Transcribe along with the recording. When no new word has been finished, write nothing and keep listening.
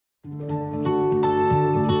Hey,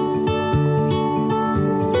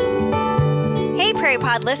 Prairie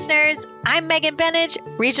Pod listeners. I'm Megan Benage,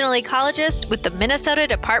 regional ecologist with the Minnesota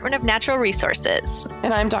Department of Natural Resources.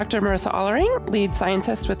 And I'm Dr. Marissa Allering, lead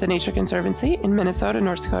scientist with the Nature Conservancy in Minnesota,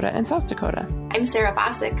 North Dakota, and South Dakota. I'm Sarah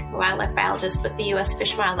Bosick, wildlife biologist with the U.S.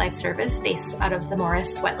 Fish and Wildlife Service based out of the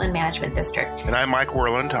Morris Wetland Management District. And I'm Mike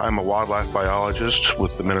Werland. I'm a wildlife biologist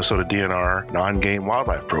with the Minnesota DNR Non-Game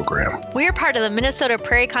Wildlife Program. We're part of the Minnesota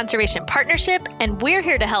Prairie Conservation Partnership, and we're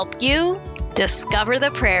here to help you discover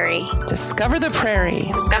the prairie. Discover the prairie.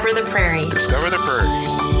 Discover the prairie. Discover the prairie.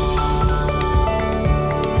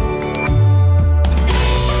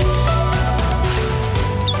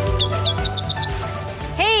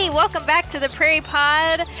 Welcome back to the Prairie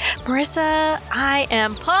Pod. Marissa, I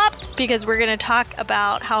am pumped because we're going to talk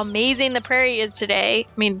about how amazing the prairie is today.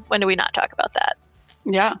 I mean, when do we not talk about that?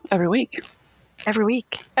 Yeah, every week. Every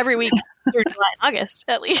week through July and August,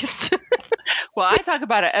 at least. Well, I talk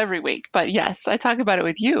about it every week, but yes, I talk about it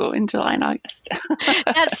with you in July and August.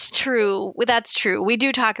 That's true. We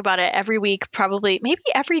do talk about it every week, probably, maybe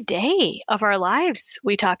every day of our lives.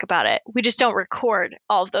 We talk about it. We just don't record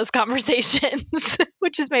all of those conversations,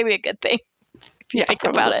 which is maybe a good thing if you think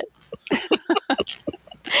about it.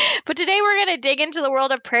 But today we're going to dig into the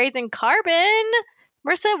world of prairies and carbon.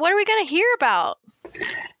 Marissa, what are we going to hear about?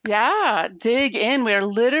 Yeah, dig in. We are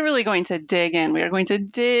literally going to dig in. We are going to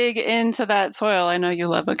dig into that soil. I know you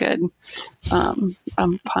love a good pun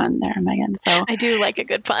there, Megan. So I do like a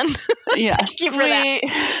good pun. Yeah. Thank you for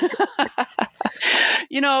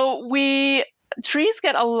that. Trees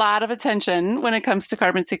get a lot of attention when it comes to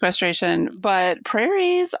carbon sequestration, but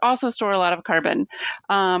prairies also store a lot of carbon.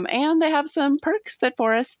 And they have some perks that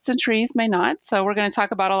forests and trees may not. So we're going to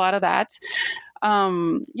talk about a lot of that.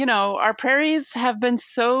 Our prairies have been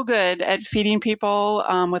so good at feeding people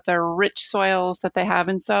with their rich soils that they have.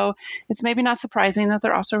 And so it's maybe not surprising that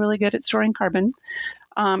they're also really good at storing carbon.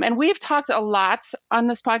 And we've talked a lot on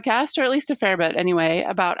this podcast, or at least a fair bit anyway,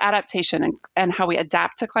 about adaptation and how we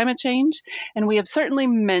adapt to climate change. And we have certainly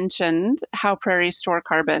mentioned how prairies store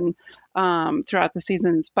carbon throughout the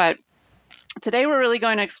seasons. But today, we're really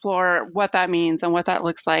going to explore what that means and what that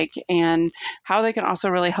looks like and how they can also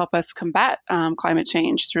really help us combat climate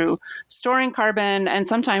change through storing carbon and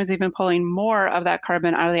sometimes even pulling more of that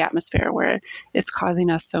carbon out of the atmosphere where it's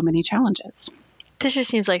causing us so many challenges. This just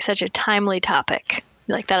seems like such a timely topic,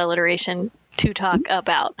 like that alliteration, to talk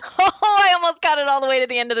about. Oh, I almost got it all the way to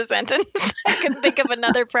the end of the sentence. I couldn't think of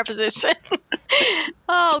another preposition.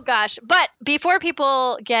 Oh, gosh. But before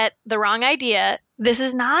people get the wrong idea, this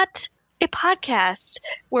is not a podcast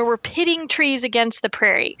where we're pitting trees against the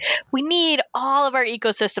prairie. We need all of our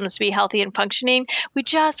ecosystems to be healthy and functioning. We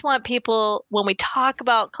just want people, when we talk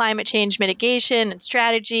about climate change mitigation and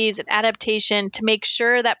strategies and adaptation, to make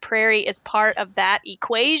sure that prairie is part of that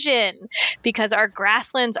equation, because our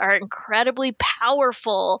grasslands are incredibly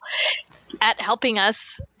powerful at helping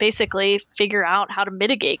us basically figure out how to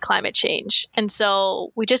mitigate climate change. And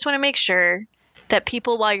so we just want to make sure that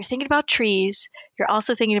people, while you're thinking about trees, you're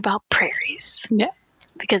also thinking about prairies. Yeah.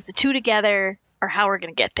 Because the two together are how we're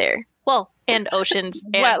going to get there. Well, and oceans.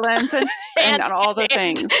 And wetlands and all the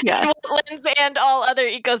things. Yeah. Wetlands and all other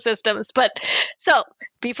ecosystems. But so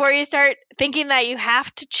before you start thinking that you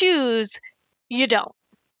have to choose, you don't.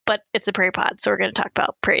 But it's a prairie pod, so we're going to talk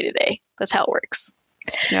about prairie today. That's how it works.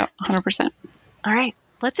 Yeah, 100%. All right.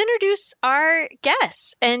 Let's introduce our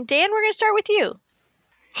guests. And Dan, we're going to start with you.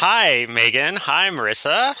 Hi, Megan. Hi,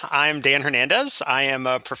 Marissa. I'm Dan Hernandez. I am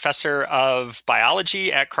a professor of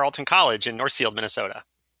biology at Carleton College in Northfield, Minnesota.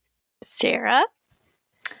 Sarah.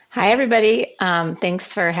 Hi, everybody.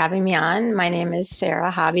 Thanks for having me on. My name is Sarah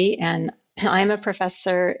Hobby, and I'm a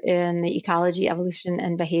professor in the Ecology, Evolution,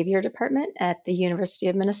 and Behavior Department at the University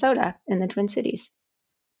of Minnesota in the Twin Cities.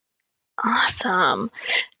 Awesome.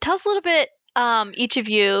 Tell us a little bit, each of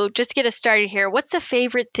you, just to get us started here. What's the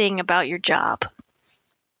favorite thing about your job?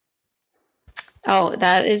 Oh,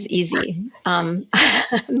 that is easy.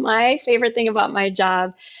 My favorite thing about my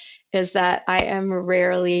job is that I am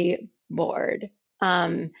rarely bored.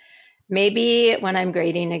 Maybe when I'm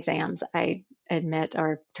grading exams, I admit,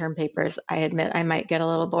 or term papers, I admit I might get a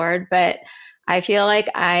little bored, but I feel like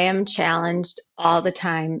I am challenged all the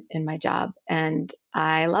time in my job, and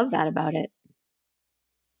I love that about it.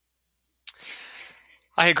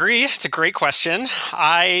 I agree. It's a great question.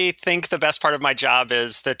 I think the best part of my job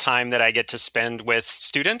is the time that I get to spend with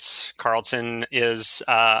students. Carleton is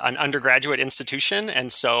an undergraduate institution,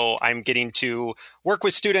 and so I'm getting to work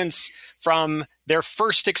with students from their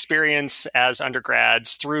first experience as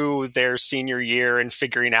undergrads through their senior year and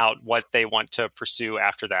figuring out what they want to pursue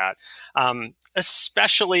after that,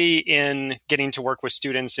 especially in getting to work with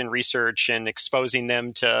students in research and exposing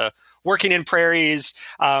them to working in prairies,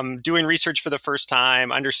 doing research for the first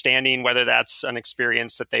time, understanding whether that's an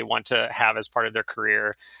experience that they want to have as part of their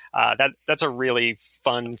career. That's a really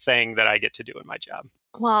fun thing that I get to do in my job.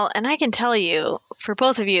 Well, and I can tell you, for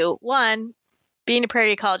both of you, one, being a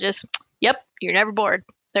prairie ecologist, yep, you're never bored.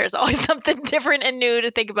 There's always something different and new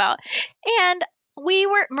to think about. And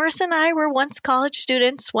Marissa and I were once college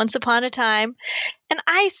students, once upon a time, and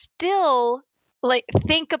I still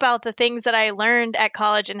think about the things that I learned at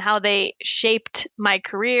college and how they shaped my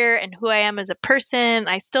career and who I am as a person.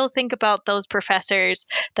 I still think about those professors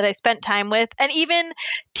that I spent time with, and even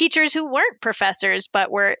teachers who weren't professors but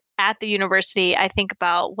were at the university. I think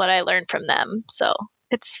about what I learned from them. So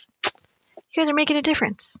you guys are making a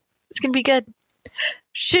difference. It's going to be good.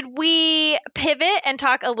 Should we pivot and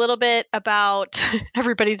talk a little bit about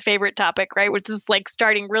everybody's favorite topic, right? Which is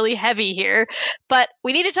starting really heavy here. But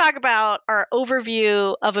we need to talk about our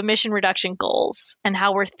overview of emission reduction goals and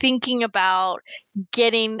how we're thinking about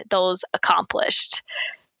getting those accomplished.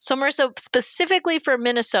 So Marissa, specifically for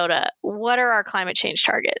Minnesota, what are our climate change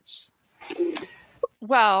targets?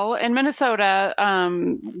 Well, in Minnesota,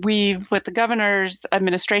 with the governor's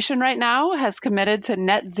administration right now, has committed to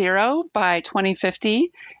net zero by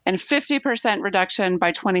 2050 and 50% reduction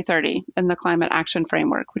by 2030 in the climate action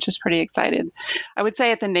framework, which is pretty exciting. I would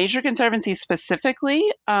say at the Nature Conservancy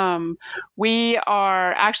specifically, we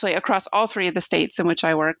are actually across all three of the states in which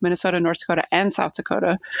I work, Minnesota, North Dakota, and South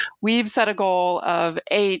Dakota, we've set a goal of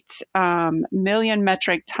 8 million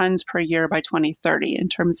metric tons per year by 2030 in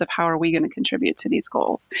terms of how are we going to contribute to these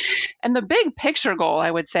goals. And the big picture goal, I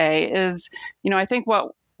would say, is, I think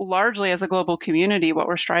what largely as a global community, what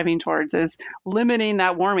we're striving towards is limiting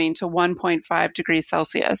that warming to 1.5 degrees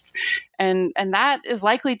Celsius. And that is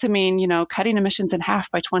likely to mean, cutting emissions in half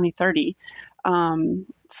by 2030.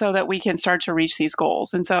 So that we can start to reach these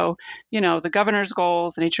goals. And so, the governor's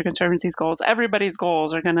goals, the Nature Conservancy's goals, everybody's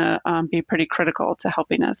goals are going to be pretty critical to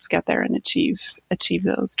helping us get there and achieve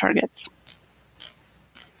those targets.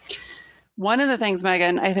 One of the things,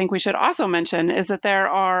 Megan, I think we should also mention is that there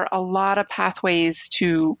are a lot of pathways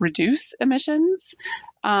to reduce emissions.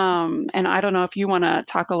 And I don't know if you want to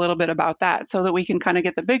talk a little bit about that so that we can kind of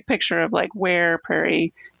get the big picture of where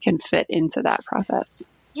prairie can fit into that process.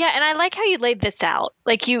 Yeah, and I like how you laid this out.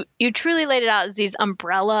 You truly laid it out as these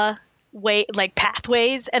umbrella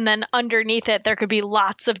pathways, and then underneath it there could be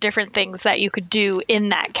lots of different things that you could do in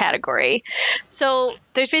that category. So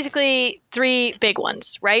there's basically 3 big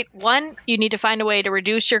ones, right? One, you need to find a way to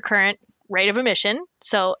reduce your current rate of emission.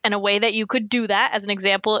 And a way that you could do that, as an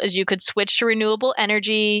example, is you could switch to renewable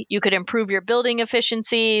energy. You could improve your building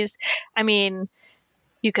efficiencies.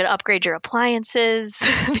 You could upgrade your appliances.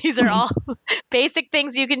 These are all basic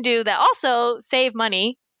things you can do that also save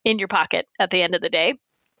money in your pocket at the end of the day.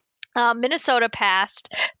 Minnesota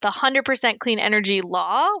passed the 100% clean energy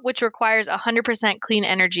law, which requires 100% clean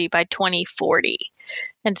energy by 2040.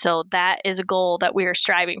 And so that is a goal that we are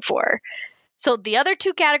striving for. So the other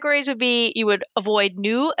 2 categories would be you would avoid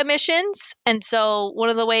new emissions. And so one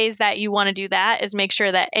of the ways that you want to do that is make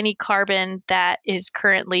sure that any carbon that is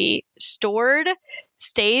currently stored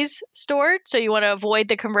stays stored. So you want to avoid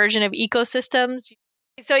the conversion of ecosystems.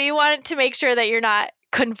 So you want to make sure that you're not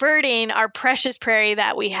converting our precious prairie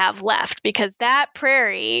that we have left, because that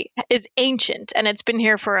prairie is ancient and it's been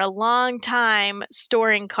here for a long time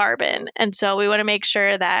storing carbon. And so we want to make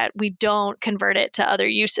sure that we don't convert it to other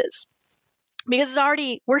uses, because it's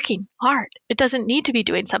already working hard. It doesn't need to be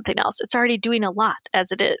doing something else. It's already doing a lot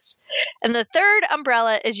as it is. And the third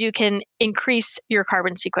umbrella is you can increase your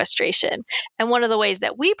carbon sequestration. And one of the ways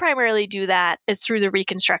that we primarily do that is through the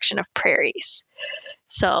reconstruction of prairies.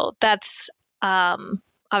 So that's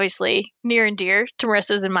obviously near and dear to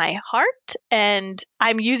Marissa's and my heart. And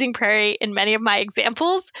I'm using prairie in many of my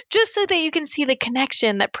examples just so that you can see the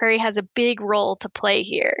connection that prairie has a big role to play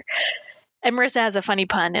here. And Marissa has a funny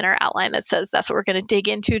pun in our outline that says that's what we're going to dig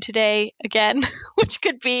into today again, which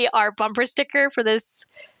could be our bumper sticker for this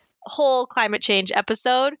whole climate change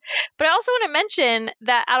episode. But I also want to mention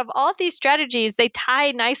that out of all of these strategies, they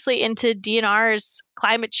tie nicely into DNR's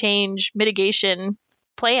climate change mitigation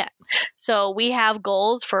plan. So we have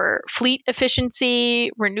goals for fleet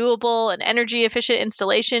efficiency, renewable and energy efficient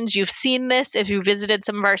installations. You've seen this if you visited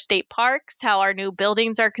some of our state parks, how our new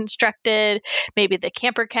buildings are constructed, maybe the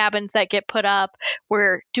camper cabins that get put up.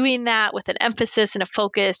 We're doing that with an emphasis and a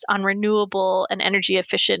focus on renewable and energy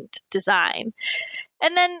efficient design.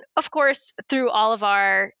 And then, of course, through all of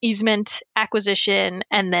our easement acquisition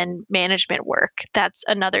and then management work, that's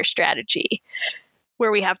another strategy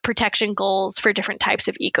where we have protection goals for different types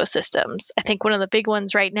of ecosystems. I think one of the big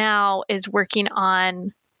ones right now is working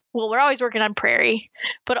on, well, we're always working on prairie,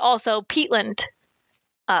 but also peatland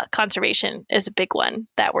conservation is a big one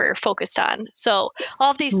that we're focused on. So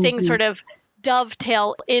all of these things sort of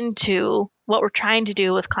dovetail into what we're trying to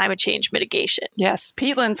do with climate change mitigation. Yes,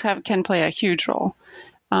 peatlands can play a huge role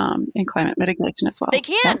in climate mitigation as well. They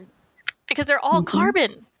can, because they're all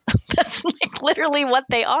carbon. That's like literally what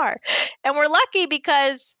they are. And we're lucky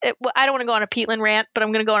because, I don't want to go on a peatland rant, but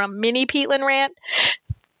I'm going to go on a mini peatland rant.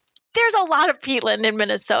 There's a lot of peatland in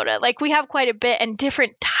Minnesota. Like, we have quite a bit and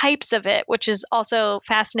different types of it, which is also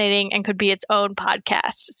fascinating and could be its own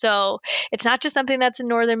podcast. So it's not just something that's in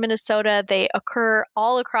northern Minnesota. They occur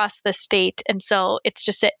all across the state. And so it's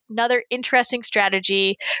just another interesting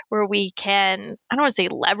strategy where we can, I don't want to say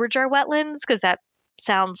leverage our wetlands, because that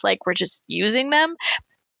sounds like we're just using them,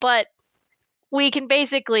 but we can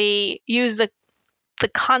basically use the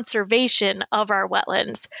conservation of our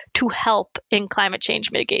wetlands to help in climate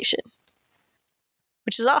change mitigation,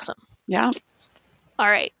 which is awesome. Yeah. All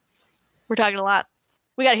right. We're talking a lot.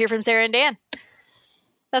 We got to hear from Sarah and Dan.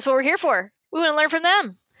 That's what we're here for. We want to learn from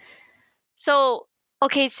them. So,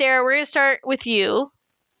 okay, Sarah, we're going to start with you.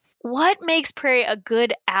 What makes Prairie a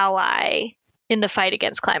good ally in the fight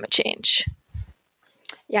against climate change?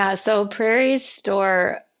 Yeah, so prairies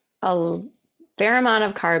store a fair amount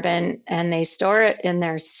of carbon, and they store it in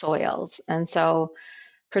their soils. And so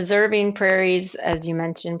preserving prairies, as you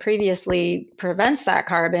mentioned previously, prevents that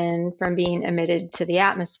carbon from being emitted to the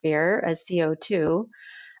atmosphere as CO2.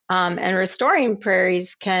 And restoring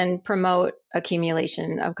prairies can promote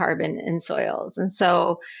accumulation of carbon in soils. And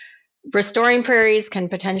so restoring prairies can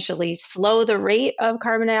potentially slow the rate of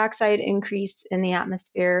carbon dioxide increase in the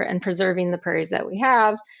atmosphere, and preserving the prairies that we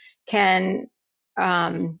have can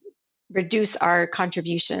reduce our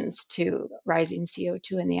contributions to rising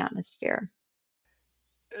CO2 in the atmosphere.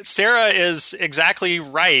 Sarah is exactly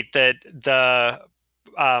right that the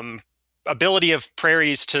ability of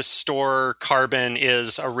prairies to store carbon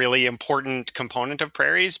is a really important component of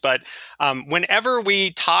prairies. But whenever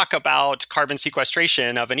we talk about carbon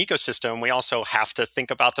sequestration of an ecosystem, we also have to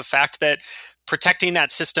think about the fact that protecting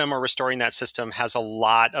that system or restoring that system has a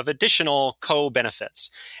lot of additional co-benefits.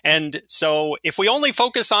 And so if we only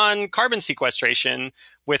focus on carbon sequestration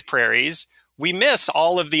with prairies, we miss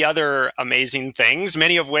all of the other amazing things,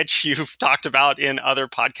 many of which you've talked about in other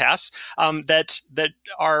podcasts, that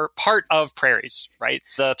are part of prairies, right?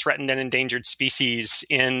 The threatened and endangered species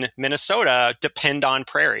in Minnesota depend on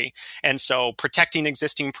prairie. And so protecting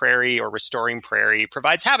existing prairie or restoring prairie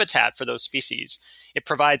provides habitat for those species. It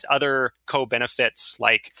provides other co-benefits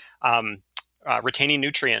like retaining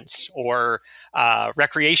nutrients or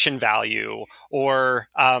recreation value or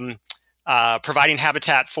providing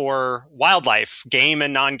habitat for wildlife, game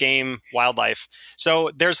and non-game wildlife.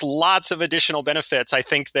 So there's lots of additional benefits. I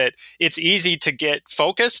think that it's easy to get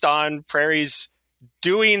focused on prairies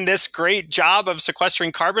doing this great job of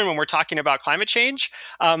sequestering carbon when we're talking about climate change.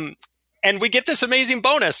 And we get this amazing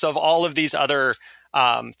bonus of all of these other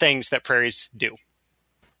things that prairies do.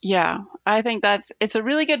 Yeah, I think it's a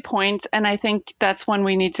really good point. And I think that's one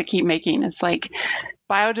we need to keep making. It's like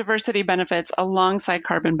biodiversity benefits alongside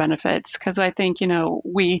carbon benefits. Because I think,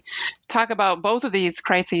 we talk about both of these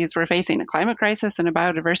crises we're facing, a climate crisis and a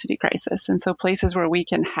biodiversity crisis. And so places where we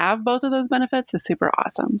can have both of those benefits is super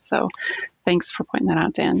awesome. So thanks for pointing that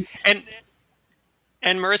out, Dan.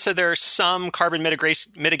 And Marissa, there are some carbon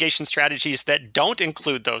mitigation strategies that don't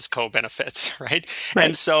include those co-benefits, right?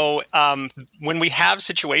 And so when we have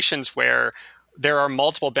situations where there are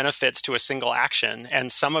multiple benefits to a single action,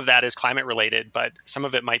 and some of that is climate related, but some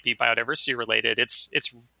of it might be biodiversity related,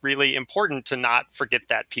 it's really important to not forget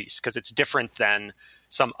that piece, because it's different than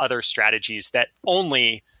some other strategies that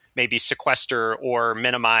only maybe sequester or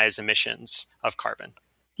minimize emissions of carbon.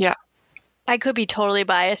 Yeah. I could be totally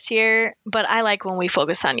biased here, but I like when we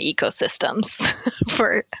focus on ecosystems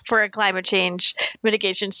for a climate change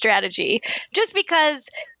mitigation strategy. Just because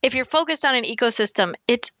if you're focused on an ecosystem,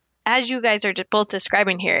 it's, as you guys are both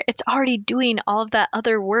describing here, it's already doing all of that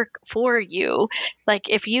other work for you. Like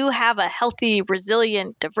if you have a healthy,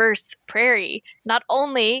 resilient, diverse prairie, not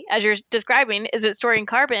only, as you're describing, is it storing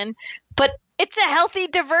carbon, but it's a healthy,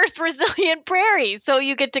 diverse, resilient prairie. So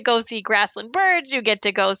you get to go see grassland birds, you get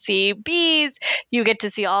to go see bees, you get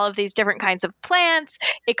to see all of these different kinds of plants.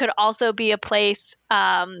 It could also be a place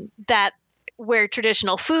that where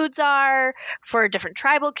traditional foods are for different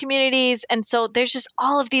tribal communities. And so there's just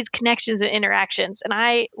all of these connections and interactions. And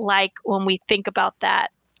I like when we think about that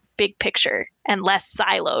big picture and less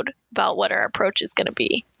siloed about what our approach is going to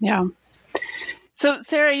be. Yeah. So,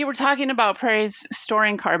 Sarah, you were talking about prairies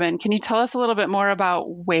storing carbon. Can you tell us a little bit more about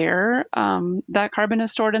where that carbon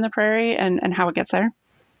is stored in the prairie and how it gets there?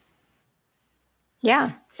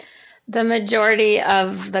 Yeah. The majority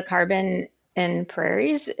of the carbon in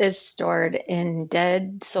prairies is stored in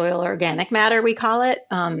dead soil organic matter, we call it.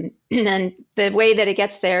 And the way that it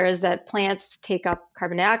gets there is that plants take up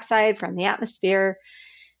carbon dioxide from the atmosphere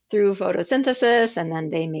through photosynthesis, and then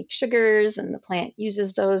they make sugars, and the plant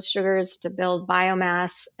uses those sugars to build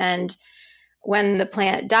biomass. And when the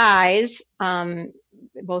plant dies,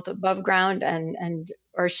 both above ground and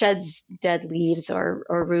or sheds dead leaves or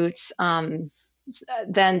roots,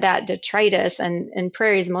 then that detritus, and in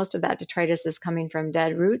prairies, most of that detritus is coming from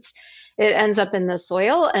dead roots. It ends up in the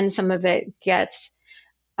soil, and some of it gets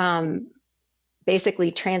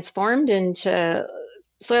basically transformed into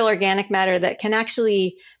soil organic matter that can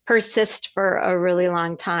actually persist for a really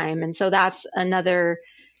long time. And so that's another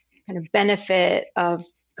kind of benefit of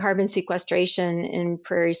carbon sequestration in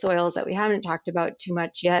prairie soils that we haven't talked about too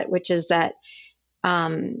much yet, which is that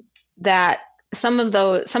that some of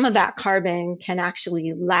that carbon can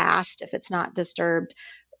actually last, if it's not disturbed,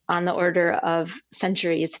 on the order of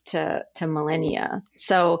centuries to millennia.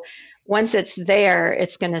 So once it's there,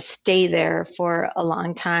 it's going to stay there for a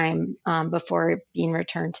long time before being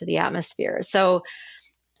returned to the atmosphere. So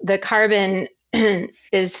the carbon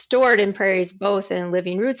is stored in prairies both in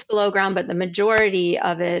living roots below ground, but the majority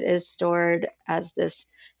of it is stored as this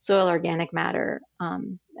soil organic matter.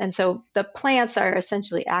 And so the plants are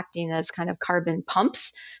essentially acting as kind of carbon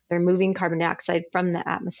pumps. They're moving carbon dioxide from the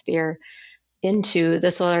atmosphere into the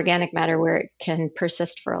soil organic matter where it can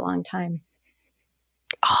persist for a long time.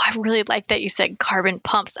 Oh, I really like that you said carbon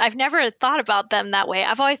pumps. I've never thought about them that way.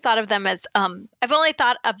 I've always thought of them as, I've only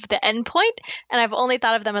thought of the endpoint, and I've only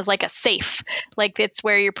thought of them as like a safe, like it's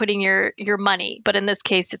where you're putting your money. But in this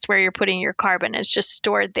case, it's where you're putting your carbon. It's just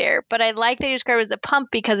stored there. But I like that you describe it as a pump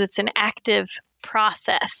because it's an active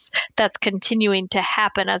process that's continuing to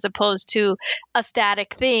happen as opposed to a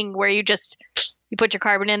static thing where you put your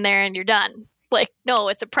carbon in there and you're done. Like, no,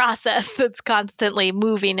 it's a process that's constantly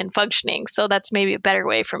moving and functioning. So that's maybe a better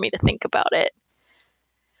way for me to think about it.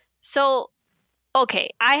 So,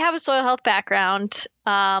 okay, I have a soil health background.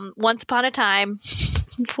 Once upon a time,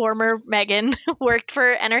 former Megan worked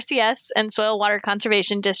for NRCS and soil water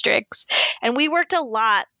conservation districts. And we worked a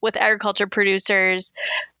lot with agriculture producers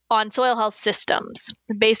on soil health systems,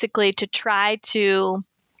 basically to try to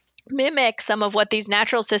mimic some of what these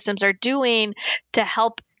natural systems are doing to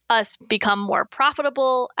help us become more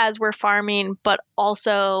profitable as we're farming, but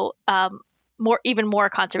also even more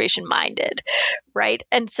conservation minded, right?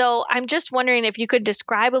 And so I'm just wondering if you could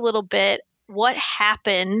describe a little bit what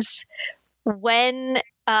happens when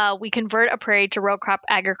we convert a prairie to row crop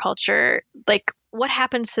agriculture. Like, what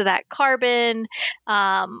happens to that carbon?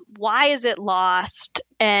 Why is it lost?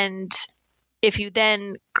 And if you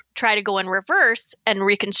then try to go in reverse and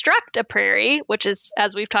reconstruct a prairie, which is,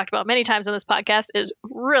 as we've talked about many times on this podcast, is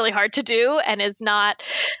really hard to do and is not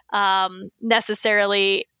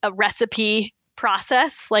necessarily a recipe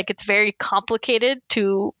process. Like, it's very complicated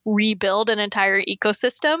to rebuild an entire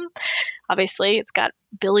ecosystem. Obviously, it's got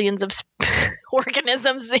billions of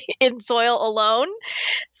organisms in soil alone.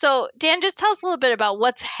 So, Dan, just tell us a little bit about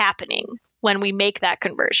what's happening when we make that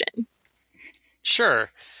conversion.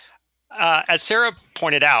 Sure. As Sarah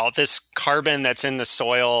pointed out, this carbon that's in the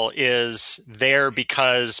soil is there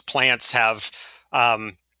because plants have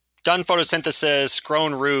done photosynthesis,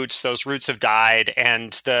 grown roots, those roots have died,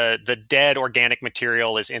 and the dead organic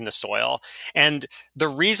material is in the soil. And the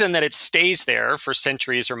reason that it stays there for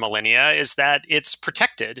centuries or millennia is that it's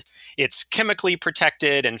protected. It's chemically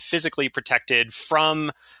protected and physically protected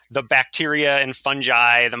from the bacteria and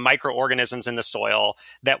fungi, the microorganisms in the soil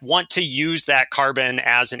that want to use that carbon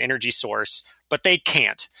as an energy source, but they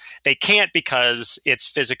can't. They can't because it's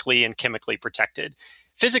physically and chemically protected.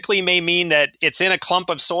 Physically may mean that it's in a clump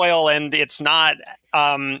of soil and it's not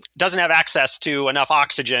doesn't have access to enough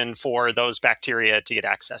oxygen for those bacteria to get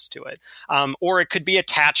access to it. Or it could be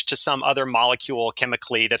attached to some other molecule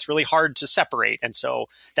chemically that's really hard to separate. And so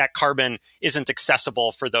that carbon isn't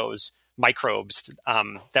accessible for those microbes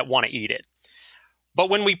that want to eat it. But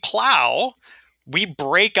when we plow, we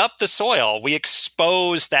break up the soil. We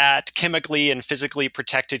expose that chemically and physically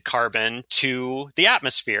protected carbon to the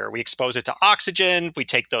atmosphere. We expose it to oxygen. We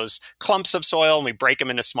take those clumps of soil and we break them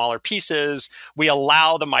into smaller pieces. We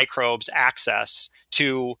allow the microbes access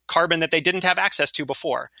to carbon that they didn't have access to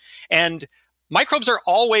before. And microbes are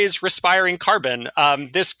always respiring carbon.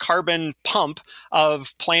 This carbon pump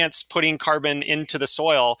of plants putting carbon into the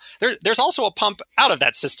soil, there's also a pump out of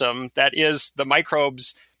that system that is the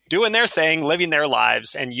microbes doing their thing, living their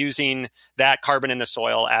lives, and using that carbon in the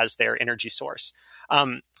soil as their energy source.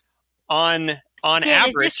 On Dan, average,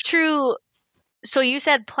 is this true? So you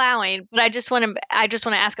said plowing, but I just want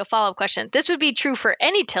to ask a follow-up question. This would be true for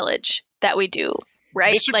any tillage that we do,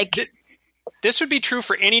 right? This would be true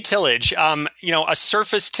for any tillage. A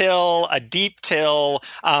surface till, a deep till,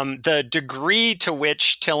 the degree to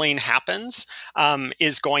which tilling happens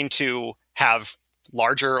is going to have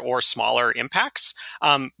larger or smaller impacts.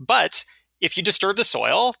 But if you disturb the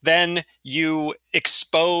soil, then you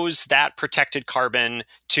expose that protected carbon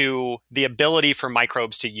to the ability for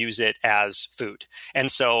microbes to use it as food. And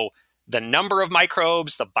so the number of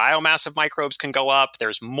microbes, the biomass of microbes can go up.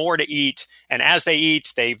 There's more to eat. And as they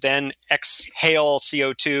eat, they then exhale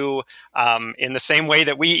CO2 in the same way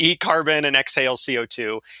that we eat carbon and exhale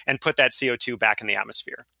CO2 and put that CO2 back in the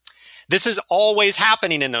atmosphere. This is always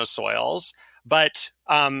happening in those soils. But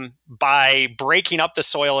by breaking up the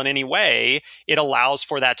soil in any way, it allows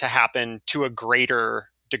for that to happen to a greater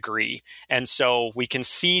degree. And so we can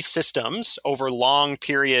see systems over long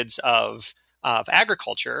periods of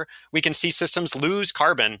agriculture, we can see systems lose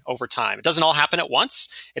carbon over time. It doesn't all happen at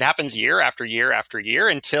once. It happens year after year after year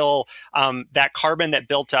until that carbon that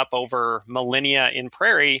built up over millennia in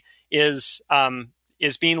prairie is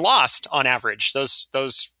being lost on average.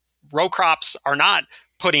 Those row crops are not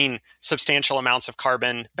putting substantial amounts of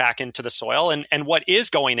carbon back into the soil. And what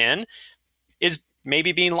is going in is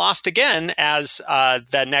maybe being lost again as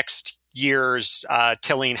the next year's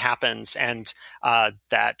tilling happens and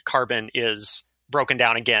that carbon is broken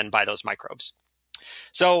down again by those microbes.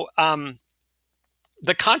 So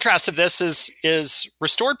the contrast of this is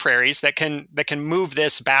restored prairies that can move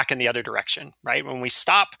this back in the other direction, right? When we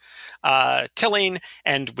stop tilling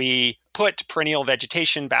and we put perennial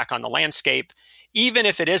vegetation back on the landscape, even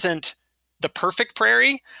if it isn't the perfect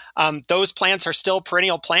prairie, those plants are still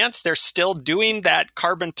perennial plants. They're still doing that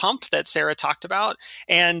carbon pump that Sarah talked about,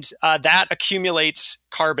 and that accumulates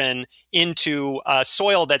carbon into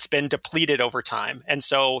soil that's been depleted over time. And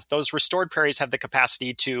so those restored prairies have the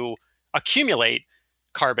capacity to accumulate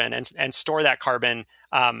carbon and store that carbon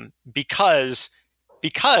because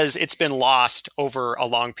it's been lost over a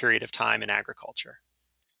long period of time in agriculture.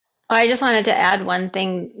 I just wanted to add one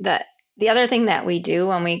thing, that the other thing that we do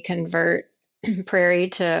when we convert prairie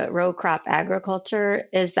to row crop agriculture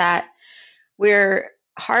is that we're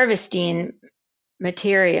harvesting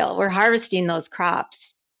material. We're harvesting those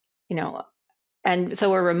crops, and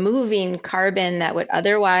so we're removing carbon that would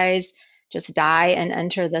otherwise just die and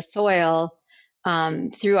enter the soil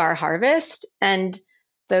through our harvest. And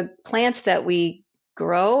the plants that we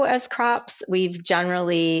grow as crops, we've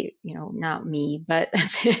generally, not me, but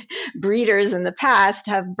breeders in the past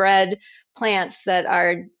have bred plants that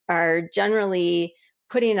are generally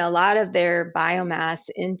putting a lot of their biomass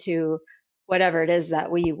into whatever it is that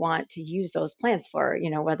we want to use those plants for,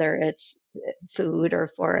 whether it's food or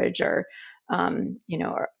forage or,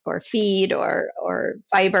 or feed or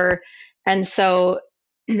fiber. And so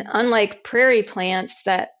unlike prairie plants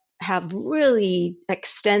that have really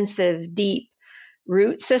extensive, deep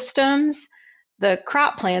root systems, the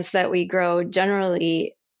crop plants that we grow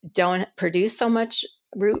generally don't produce so much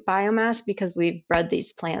root biomass because we've bred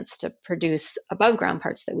these plants to produce above ground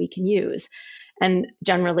parts that we can use. And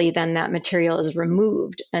generally then that material is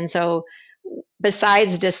removed. And so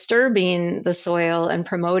besides disturbing the soil and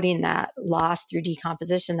promoting that loss through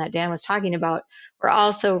decomposition that Dan was talking about, we're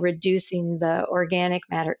also reducing the organic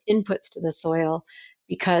matter inputs to the soil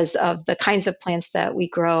because of the kinds of plants that we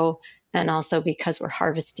grow and also because we're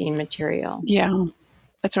harvesting material. Yeah,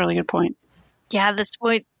 that's a really good point. Yeah, that's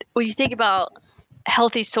what, when you think about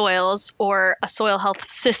healthy soils or a soil health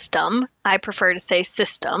system, I prefer to say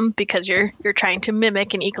system because you're trying to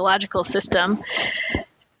mimic an ecological system.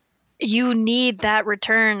 You need that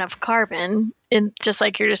return of carbon, in just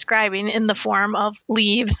like you're describing, in the form of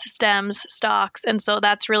leaves, stems, stalks. And so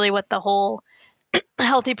that's really what the whole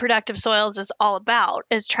healthy productive soils is all about,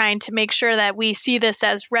 is trying to make sure that we see this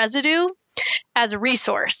as residue, as a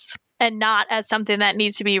resource, and not as something that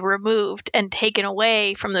needs to be removed and taken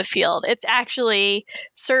away from the field. It's actually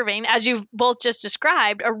serving, as you've both just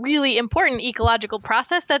described, a really important ecological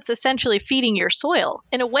process that's essentially feeding your soil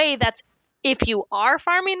in a way that's if you are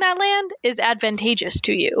farming that land, is advantageous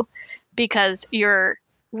to you because you're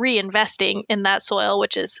reinvesting in that soil,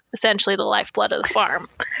 which is essentially the lifeblood of the farm.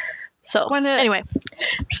 So anyway,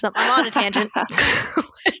 I'm on a tangent.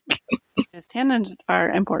 Tangents are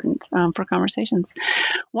important for conversations.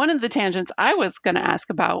 One of the tangents I was going to ask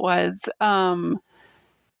about was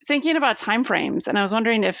thinking about timeframes. And I was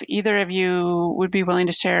wondering if either of you would be willing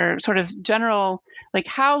to share sort of general, like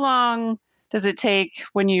how long does it take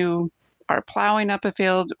when you are plowing up a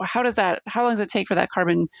field? How long does it take for that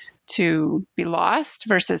carbon to be lost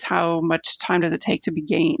versus how much time does it take to be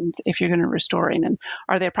gained if you're going to restoring? And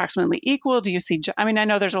are they approximately equal? Do you see, I mean, I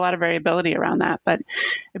know there's a lot of variability around that, but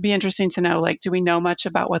it'd be interesting to know, like, do we know much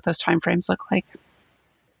about what those timeframes look like?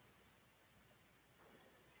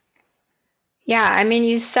 Yeah, I mean,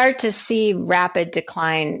 you start to see rapid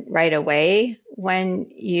decline right away when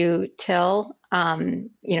you till.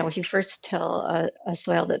 If you first till a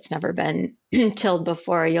soil that's never been tilled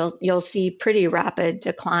before, you'll see pretty rapid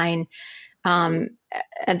decline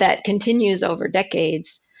that continues over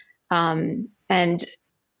decades. And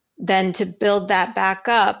then to build that back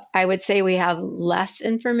up, I would say we have less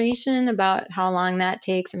information about how long that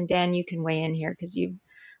takes. And Dan, you can weigh in here because you've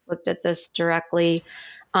looked at this directly.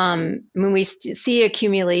 When we see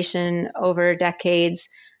accumulation over decades,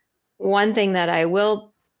 one thing that I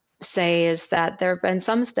will say is that there have been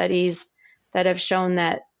some studies that have shown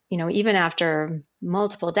that, even after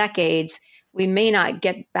multiple decades, we may not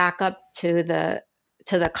get back up to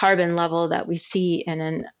the carbon level that we see in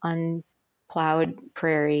an unplowed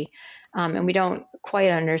prairie. And we don't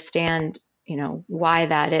quite understand, why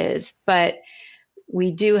that is. But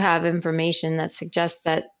we do have information that suggests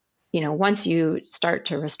that, once you start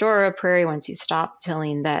to restore a prairie, once you stop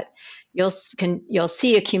tilling, that you'll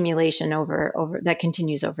see accumulation over that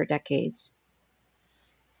continues over decades.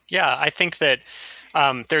 Yeah, I think that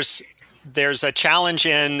there's a challenge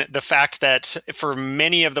in the fact that for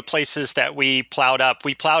many of the places that we plowed up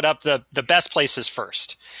the best places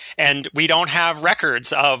first. And we don't have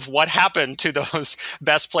records of what happened to those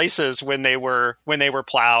best places when they were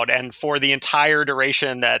plowed and for the entire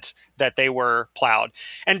duration that they were plowed.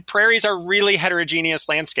 And prairies are really heterogeneous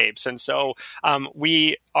landscapes. And so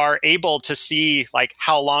we are able to see like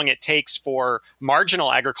how long it takes for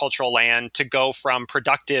marginal agricultural land to go from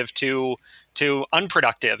productive to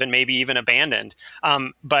unproductive and maybe even abandoned.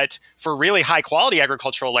 But for really high quality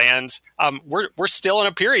agricultural lands, we're still in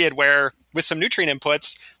a period where with some nutrient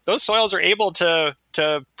inputs, those soils are able to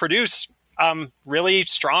produce really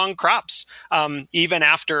strong crops, even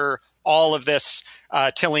after all of this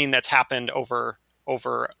tilling that's happened over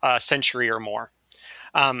a century or more.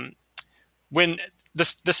 When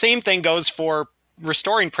the same thing goes for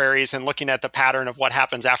restoring prairies and looking at the pattern of what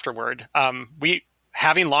happens afterward,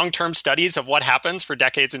 having long-term studies of what happens for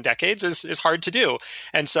decades and decades is hard to do.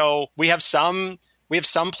 And so we have some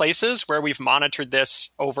places where we've monitored this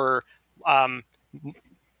over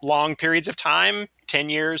long periods of time, 10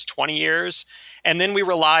 years, 20 years. And then we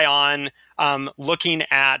rely on looking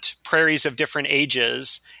at prairies of different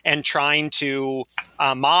ages and trying to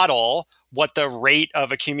model what the rate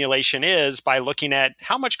of accumulation is by looking at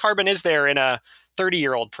how much carbon is there in a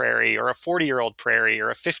 30-year-old prairie or a 40-year-old prairie or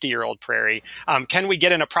a 50-year-old prairie. Can we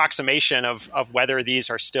get an approximation of whether these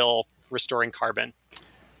are still restoring carbon?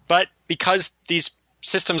 But because these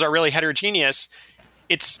systems are really heterogeneous,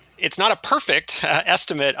 it's not a perfect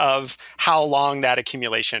estimate of how long that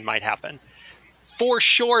accumulation might happen. For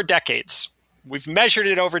sure, decades. We've measured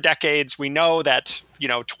it over decades. We know that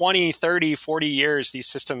 20, 30, 40 years, these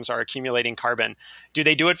systems are accumulating carbon. Do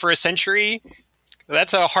they do it for a century?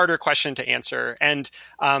 That's a harder question to answer. And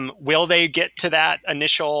will they get to that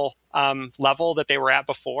initial level that they were at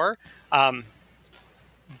before?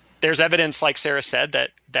 There's evidence, like Sarah said,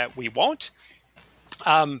 that we won't.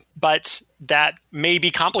 But that may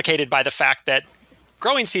be complicated by the fact that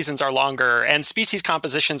growing seasons are longer and species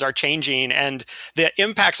compositions are changing, and the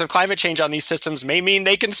impacts of climate change on these systems may mean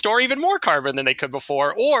they can store even more carbon than they could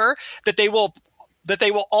before, or that they will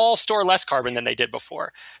all store less carbon than they did before.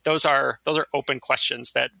 Those are open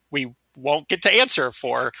questions that we won't get to answer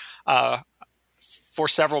for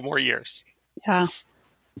several more years. Yeah.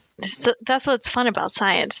 So that's what's fun about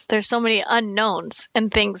science. There's so many unknowns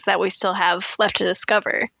and things that we still have left to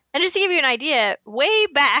discover. And just to give you an idea, way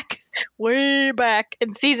back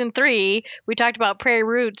in season 3, we talked about prairie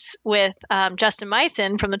roots with Justin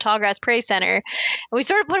Meissen from the Tallgrass Prairie Center. And we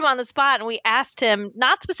sort of put him on the spot and we asked him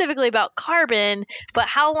not specifically about carbon, but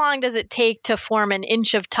how long does it take to form an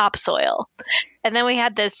inch of topsoil? And then we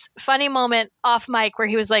had this funny moment off mic where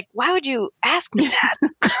he was like, why would you ask me that?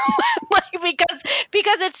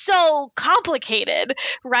 because it's so complicated,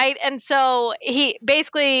 right? And so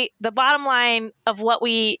the bottom line of what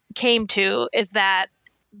we came to is that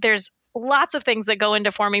there's lots of things that go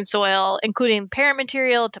into forming soil, including parent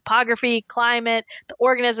material, topography, climate, the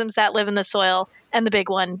organisms that live in the soil, and the big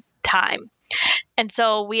one, time. And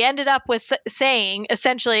so we ended up with saying,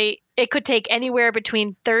 essentially, it could take anywhere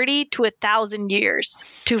between 30 to 1,000 years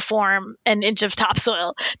to form an inch of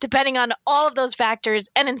topsoil, depending on all of those factors.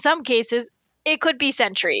 And in some cases, it could be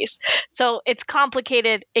centuries. So it's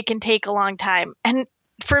complicated. It can take a long time. And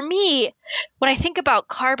for me, when I think about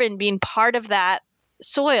carbon being part of that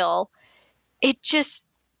soil, that's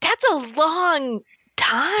a long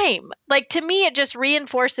time. Like, to me, it just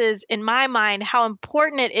reinforces in my mind how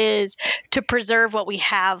important it is to preserve what we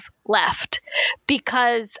have left,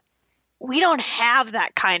 because we don't have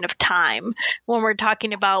that kind of time when we're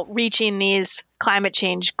talking about reaching these climate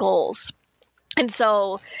change goals. And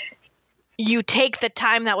so you take the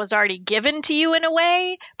time that was already given to you in a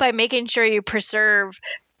way by making sure you preserve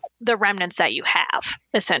the remnants that you have,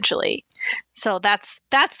 essentially. So that's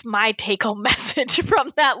my take-home message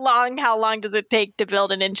from that how long does it take to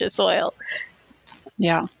build an inch of soil?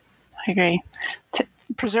 Yeah, I agree.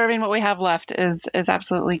 Preserving what we have left is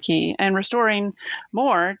absolutely key, and restoring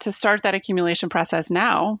more to start that accumulation process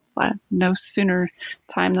now. No sooner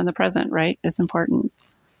time than the present, right, is important.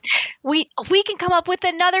 We can come up with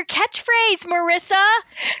another catchphrase,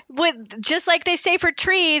 Marissa. Just like they say for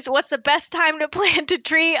trees, what's the best time to plant a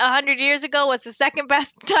tree 100 years ago? What's the second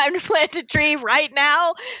best time to plant a tree right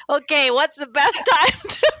now? Okay, what's the best time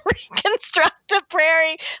to reconstruct a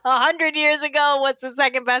prairie 100 years ago? What's the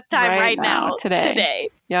second best time right now? Today.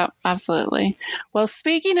 Yep, absolutely. Well,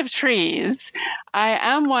 speaking of trees, I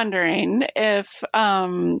am wondering if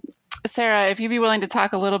Sarah, if you'd be willing to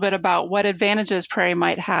talk a little bit about what advantages prairie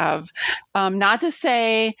might have, not to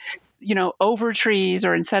say, over trees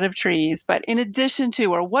or instead of trees, but in addition to,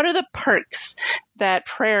 or what are the perks that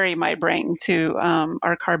prairie might bring to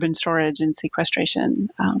our carbon storage and sequestration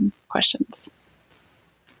questions?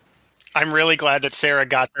 I'm really glad that Sarah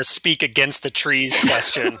got the speak against the trees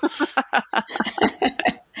question.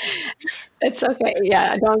 It's okay.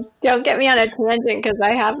 Yeah, don't get me on a tangent because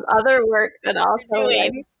I have other work that also.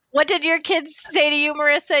 What did your kids say to you,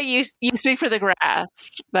 Marissa? You speak for the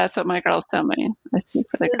grass. That's what my girls tell me. I speak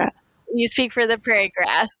for the grass. You speak for the prairie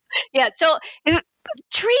grass. Yeah. So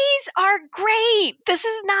trees are great. This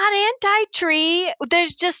is not anti-tree.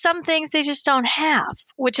 There's just some things they just don't have,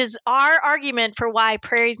 which is our argument for why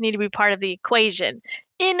prairies need to be part of the equation.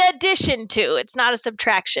 In addition to, it's not a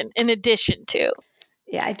subtraction. In addition to.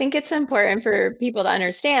 Yeah, I think it's important for people to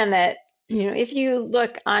understand that, if you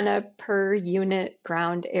look on a per unit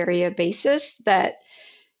ground area basis, that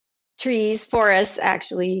trees, forests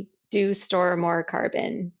actually do store more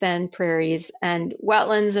carbon than prairies, and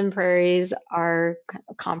wetlands and prairies are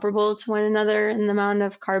comparable to one another in the amount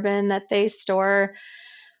of carbon that they store.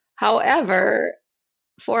 However,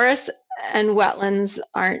 forests and wetlands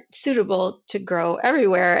aren't suitable to grow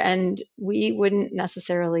everywhere, and we wouldn't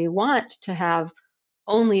necessarily want to have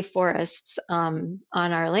only forests on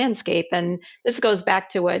our landscape. And this goes back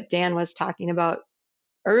to what Dan was talking about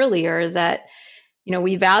earlier, that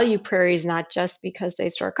we value prairies not just because they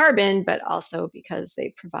store carbon, but also because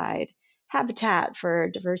they provide habitat for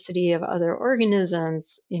a diversity of other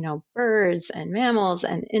organisms, birds and mammals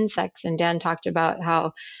and insects. And Dan talked about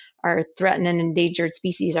how our threatened and endangered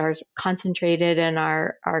species are concentrated in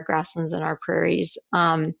our grasslands and our prairies.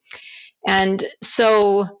 And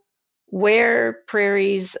so where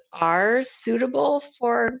prairies are suitable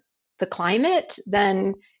for the climate,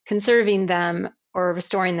 then conserving them or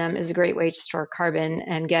restoring them is a great way to store carbon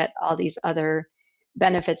and get all these other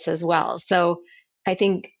benefits as well. So I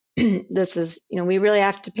think this is, we really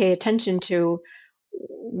have to pay attention to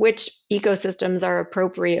which ecosystems are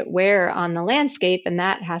appropriate where on the landscape, and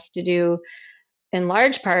that has to do in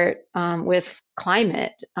large part with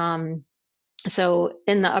climate. So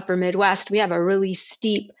in the upper Midwest, we have a really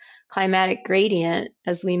steep climatic gradient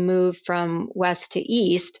as we move from west to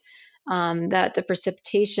east, that the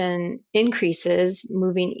precipitation increases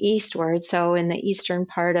moving eastward. So in the eastern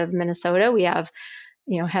part of Minnesota, we have,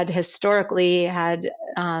 had historically had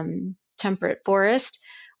temperate forest,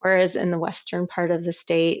 whereas in the western part of the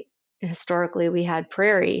state, historically we had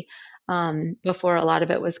prairie before a lot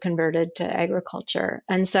of it was converted to agriculture.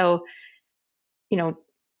 And so,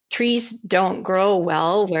 trees don't grow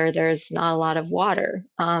well where there's not a lot of water,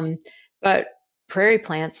 but prairie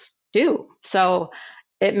plants do. So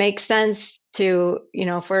it makes sense to,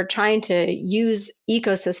 if we're trying to use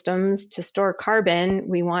ecosystems to store carbon,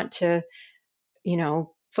 we want to,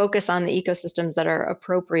 focus on the ecosystems that are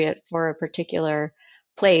appropriate for a particular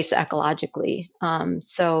place ecologically.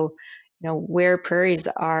 So, where prairies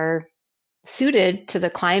are suited to the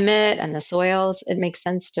climate and the soils, it makes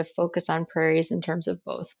sense to focus on prairies in terms of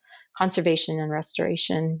both conservation and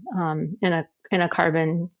restoration in a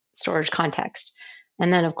carbon storage context.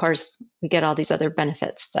 And then, of course, we get all these other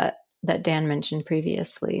benefits that Dan mentioned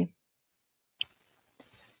previously.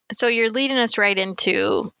 So you're leading us right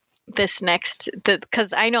into this next,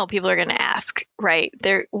 because I know people are going to ask, right?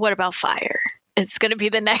 What about fire? It's going to be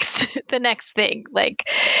the next thing,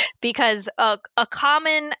 because a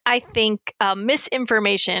common, I think,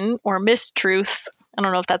 misinformation or mistruth, I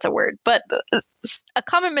don't know if that's a word, but a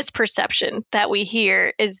common misperception that we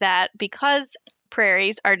hear is that because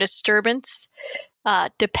prairies are disturbance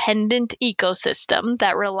dependent ecosystem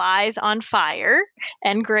that relies on fire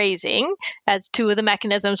and grazing as two of the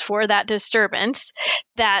mechanisms for that disturbance,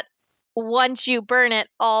 that once you burn it,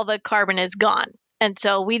 all the carbon is gone. And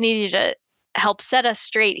so we need you to help set us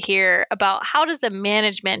straight here about how does the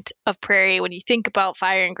management of prairie, when you think about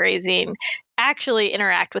fire and grazing, actually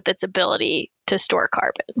interact with its ability to store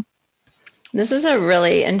carbon? This is a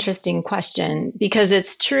really interesting question, because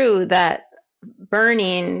it's true that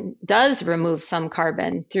burning does remove some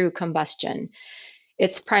carbon through combustion.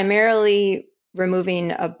 It's primarily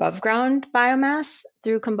removing above ground biomass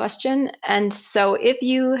through combustion. And so if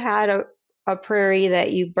you had a prairie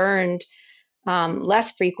that you burned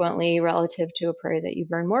less frequently relative to a prairie that you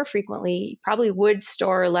burn more frequently, you probably would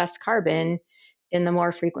store less carbon in the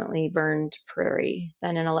more frequently burned prairie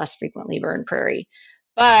than in a less frequently burned prairie.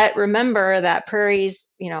 But remember that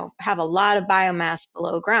prairies, have a lot of biomass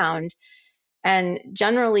below ground. And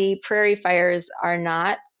generally, prairie fires are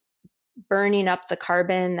not burning up the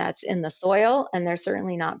carbon that's in the soil, and they're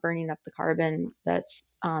certainly not burning up the carbon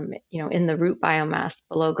that's, in the root biomass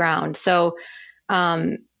below ground. So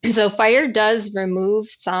fire does remove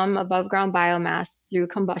some above ground biomass through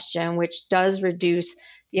combustion, which does reduce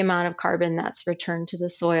the amount of carbon that's returned to the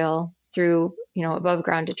soil through, above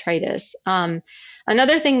ground detritus.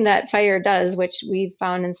 Another thing that fire does, which we've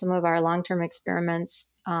found in some of our long-term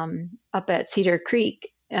experiments up at Cedar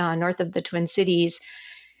Creek, north of the Twin Cities,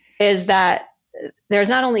 is that there's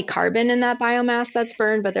not only carbon in that biomass that's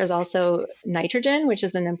burned, but there's also nitrogen, which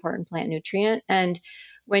is an important plant nutrient. And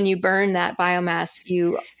when you burn that biomass,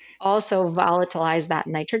 you also volatilize that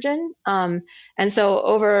nitrogen. And so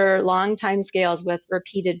over long time scales with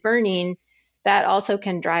repeated burning, that also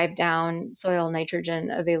can drive down soil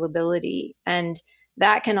nitrogen availability. And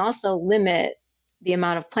that can also limit the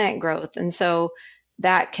amount of plant growth. And so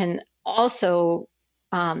that can also,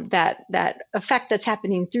 that effect that's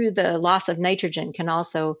happening through the loss of nitrogen can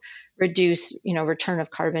also reduce, return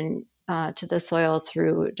of carbon to the soil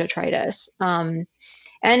through detritus. And,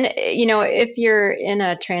 if you're in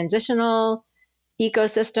a transitional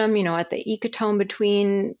ecosystem, at the ecotone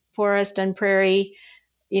between forest and prairie,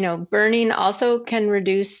 burning also can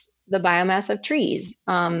reduce the biomass of trees,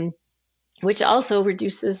 which also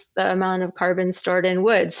reduces the amount of carbon stored in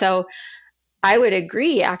wood. So I would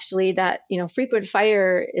agree, actually, that, frequent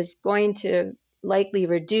fire is going to likely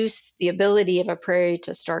reduce the ability of a prairie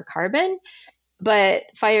to store carbon, but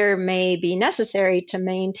fire may be necessary to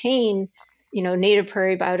maintain, native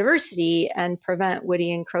prairie biodiversity and prevent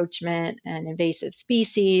woody encroachment and invasive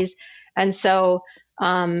species. And so,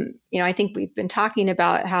 I think we've been talking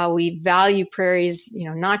about how we value prairies,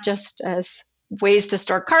 not just as ways to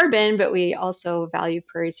store carbon, but we also value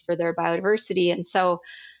prairies for their biodiversity. And so,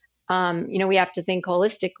 we have to think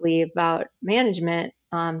holistically about management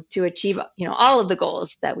to achieve, all of the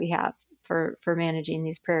goals that we have for managing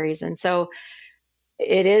these prairies. And so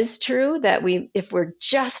it is true that if we're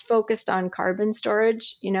just focused on carbon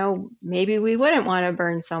storage, maybe we wouldn't want to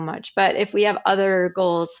burn so much. But if we have other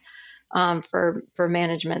goals for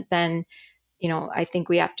management, then, I think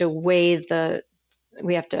we have to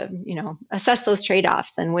assess those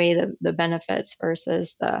trade-offs and weigh the benefits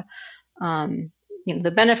versus the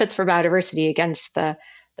benefits for biodiversity against the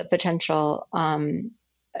potential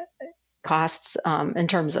costs in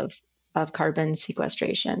terms of carbon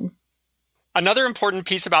sequestration. Another important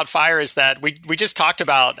piece about fire is that we just talked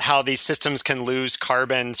about how these systems can lose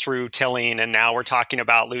carbon through tilling, and now we're talking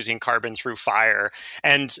about losing carbon through fire.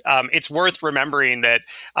 And it's worth remembering that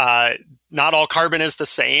not all carbon is the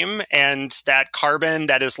same, and that carbon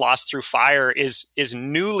that is lost through fire is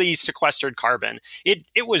newly sequestered carbon.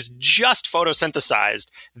 It was just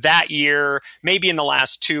photosynthesized that year, maybe in the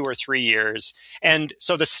last 2 or 3 years. And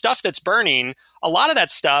so the stuff that's burning, a lot of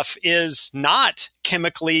that stuff is not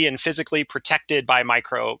chemically and physically protected by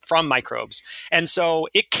from microbes. And so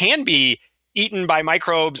it can be eaten by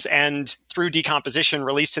microbes and through decomposition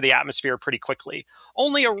released to the atmosphere pretty quickly.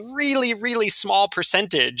 Only a really, really small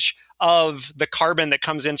percentage of the carbon that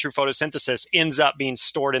comes in through photosynthesis ends up being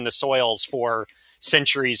stored in the soils for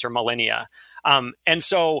centuries or millennia. And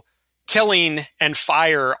so tilling and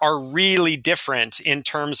fire are really different in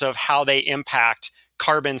terms of how they impact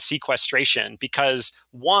carbon sequestration, because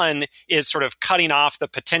one is sort of cutting off the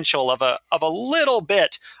potential of a little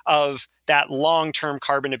bit of that long-term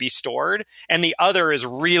carbon to be stored, and the other is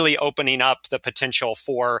really opening up the potential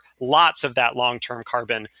for lots of that long-term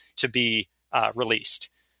carbon to be released.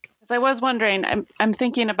 I was wondering, I'm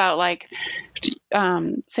thinking about like,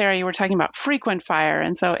 Sarah, you were talking about frequent fire.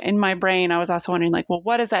 And so in my brain, I was also wondering like, well,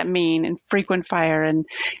 what does that mean in frequent fire? And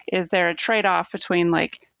is there a trade-off between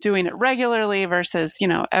like doing it regularly versus,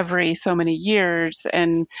 every so many years,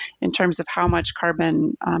 and in terms of how much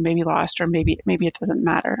carbon may be lost, or maybe it doesn't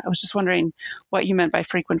matter. I was just wondering what you meant by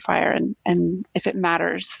frequent fire, and if it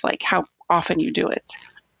matters, like how often you do it.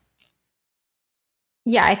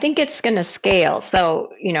 Yeah, I think it's going to scale.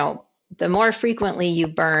 So, the more frequently you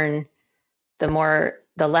burn, the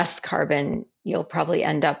less carbon you'll probably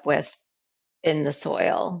end up with in the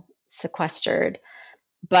soil sequestered.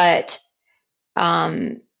 But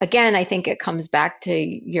again, I think it comes back to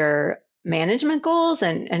your management goals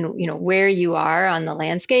and where you are on the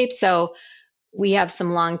landscape. So we have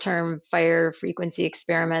some long-term fire frequency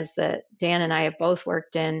experiments that Dan and I have both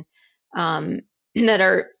worked in, that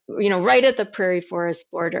are, right at the prairie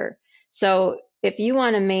forest border. So if you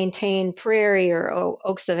want to maintain prairie or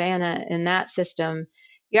oak savanna in that system,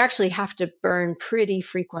 you actually have to burn pretty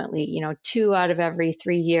frequently, 2 out of every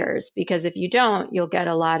 3 years, because if you don't, you'll get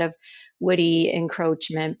a lot of woody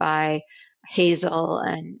encroachment by hazel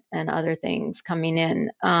and other things coming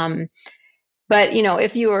in. But,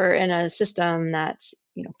 if you were in a system that's,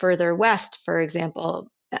 further west, for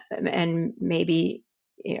example, and maybe,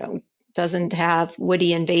 doesn't have woody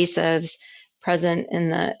invasives present in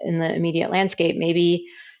the immediate landscape, maybe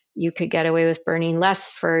you could get away with burning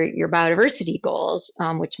less for your biodiversity goals,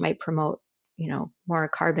 which might promote, more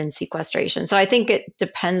carbon sequestration. So I think it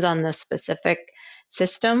depends on the specific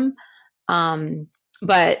system,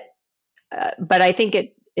 but I think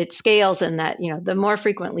it scales in that, the more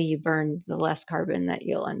frequently you burn, the less carbon that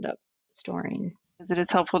you'll end up storing. It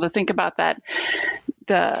is helpful to think about that,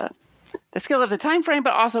 the scale of the time frame,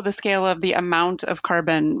 but also the scale of the amount of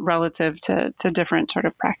carbon relative to different sort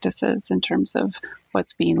of practices in terms of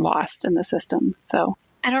what's being lost in the system. So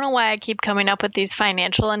I don't know why I keep coming up with these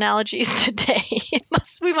financial analogies today.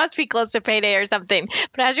 We must be close to payday or something.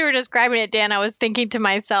 But as you were describing it, Dan, I was thinking to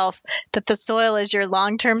myself that the soil is your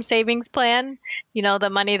long-term savings plan. The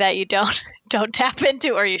money that you don't tap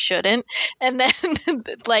into, or you shouldn't. And then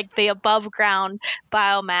like the above ground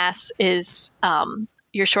biomass is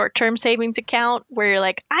your short-term savings account, where you're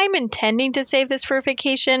like, I'm intending to save this for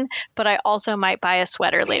vacation, but I also might buy a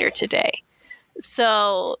sweater later today.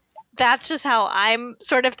 So that's just how I'm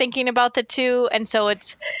sort of thinking about the two. And so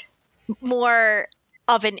it's more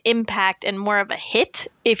of an impact and more of a hit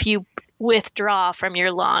if you withdraw from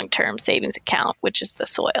your long-term savings account, which is the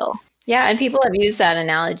soil. Yeah, and people have used that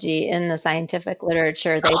analogy in the scientific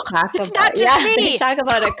literature. They talk it's about not just me. They talk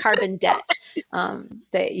about a carbon debt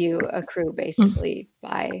that you accrue basically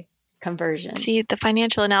by conversion. See, the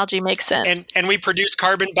financial analogy makes sense. And we produce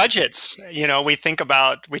carbon budgets. We think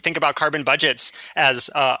about carbon budgets as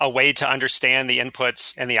a way to understand the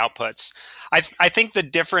inputs and the outputs. I think the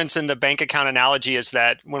difference in the bank account analogy is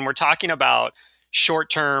that when we're talking about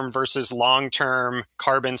short-term versus long-term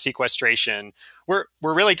carbon sequestration, we're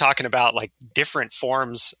really talking about like different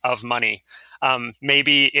forms of money.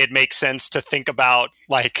 Maybe it makes sense to think about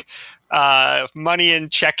like money in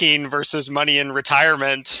checking versus money in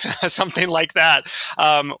retirement, something like that,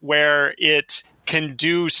 where it can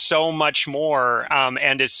do so much more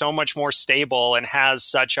and is so much more stable and has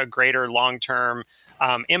such a greater long-term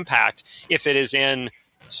impact if it is in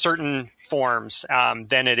certain forms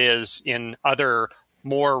than it is in other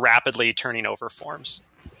more rapidly turning over forms.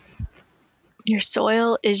 Your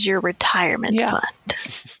soil is your retirement fund.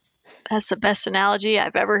 That's the best analogy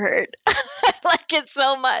I've ever heard. I like it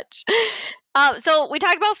so much. So we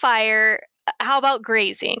talked about fire. How about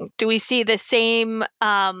grazing? Do we see the same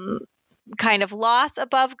kind of loss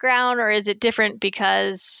above ground, or is it different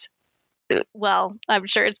because, well, I'm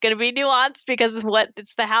sure it's going to be nuanced because of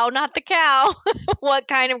it's the how, not the cow. What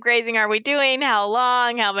kind of grazing are we doing? How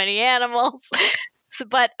long? How many animals?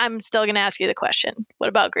 But I'm still going to ask you the question. What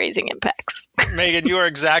about grazing impacts? Megan, you are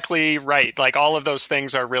exactly right. Like all of those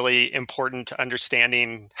things are really important to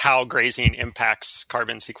understanding how grazing impacts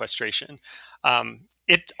carbon sequestration.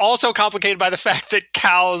 It's also complicated by the fact that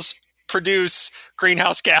cows produce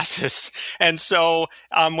greenhouse gases. And so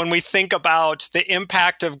when we think about the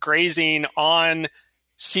impact of grazing on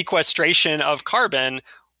sequestration of carbon,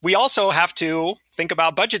 we also have to think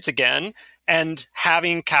about budgets again. And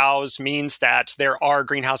having cows means that there are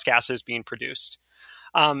greenhouse gases being produced.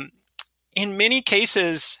 In many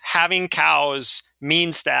cases, having cows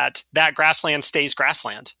means that that grassland stays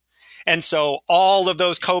grassland. And so all of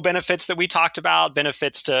those co-benefits that we talked about,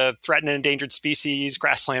 benefits to threatened and endangered species,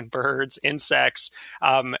 grassland birds, insects,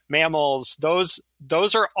 mammals,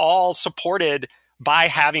 those are all supported by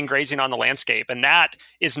having grazing on the landscape. And that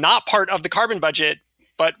is not part of the carbon budget.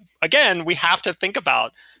 But again, we have to think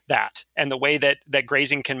about that and the way that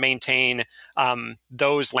grazing can maintain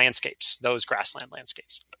those landscapes, those grassland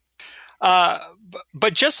landscapes.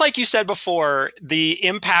 But just like you said before, the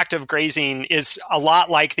impact of grazing is a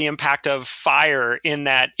lot like the impact of fire in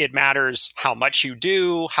that it matters how much you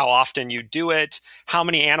do, how often you do it, how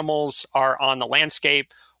many animals are on the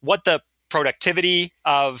landscape, what the productivity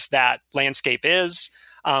of that landscape is,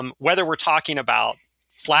 whether we're talking about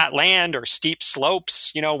flat land or steep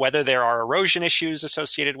slopes, whether there are erosion issues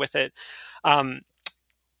associated with it.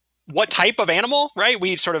 What type of animal, right?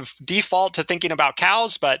 We sort of default to thinking about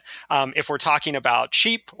cows, but if we're talking about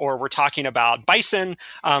sheep or we're talking about bison,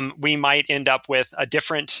 we might end up with a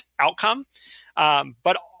different outcome.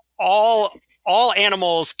 But all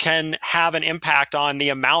animals can have an impact on the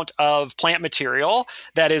amount of plant material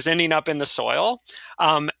that is ending up in the soil.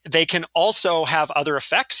 They can also have other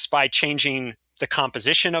effects by changing the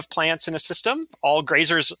composition of plants in a system. All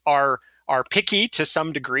grazers are picky to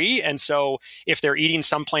some degree. And so if they're eating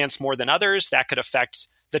some plants more than others, that could affect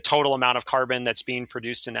the total amount of carbon that's being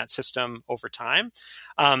produced in that system over time.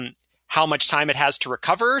 How much time it has to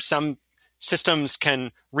recover. Some systems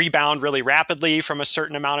can rebound really rapidly from a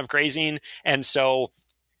certain amount of grazing. And so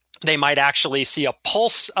they might actually see a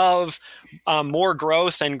pulse of more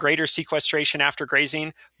growth and greater sequestration after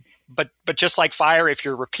grazing. But just like fire, if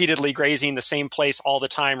you're repeatedly grazing the same place all the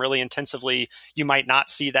time really intensively, you might not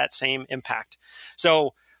see that same impact.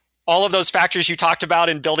 So all of those factors you talked about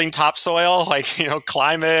in building topsoil, like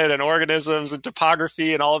climate and organisms and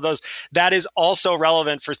topography and all of those, that is also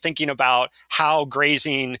relevant for thinking about how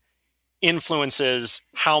grazing influences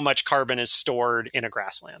how much carbon is stored in a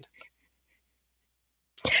grassland.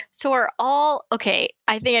 So okay,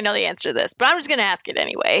 I think I know the answer to this, but I'm just going to ask it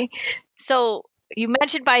anyway. So you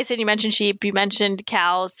mentioned bison, you mentioned sheep, you mentioned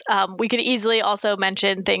cows. We could easily also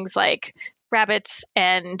mention things like rabbits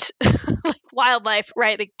and like wildlife,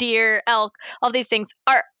 right? Like deer, elk, all these things.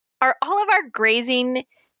 Are all of our grazing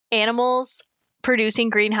animals producing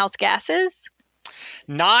greenhouse gases?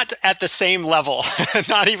 Not at the same level,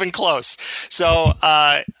 not even close. So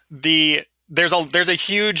there's a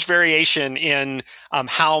huge variation in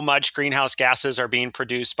how much greenhouse gases are being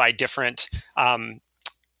produced by different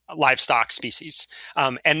livestock species.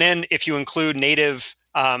 And then if you include native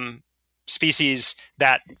species,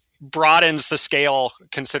 that broadens the scale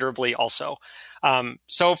considerably also.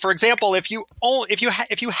 So for example, if you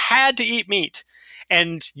had to eat meat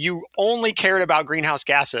and you only cared about greenhouse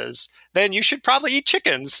gases, then you should probably eat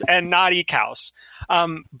chickens and not eat cows.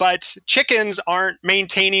 But chickens aren't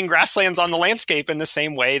maintaining grasslands on the landscape in the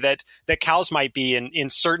same way that cows might be in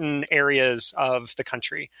certain areas of the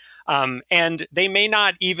country. And they may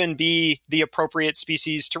not even be the appropriate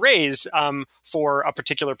species to raise for a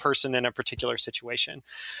particular person in a particular situation.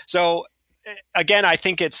 So again, I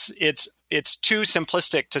think it's too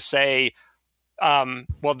simplistic to say,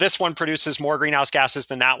 well, this one produces more greenhouse gases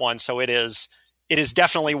than that one, so it is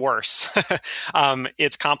definitely worse.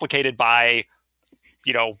 It's complicated by,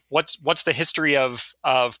 what's the history of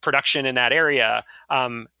production in that area?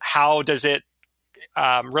 How does it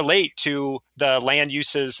relate to the land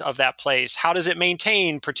uses of that place? How does it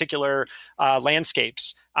maintain particular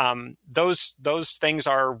landscapes? Those things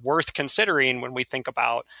are worth considering when we think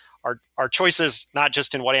about our choices, not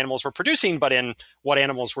just in what animals we're producing, but in what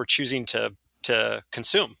animals we're choosing to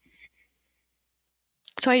consume.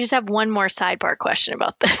 So I just have one more sidebar question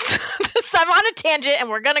about this. I'm on a tangent and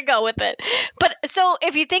we're going to go with it. But so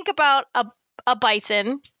if you think about a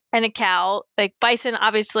bison and a cow, like bison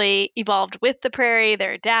obviously evolved with the prairie,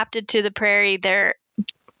 they're adapted to the prairie, they're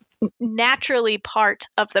naturally part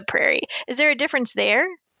of the prairie. Is there a difference there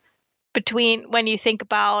between when you think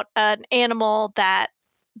about an animal that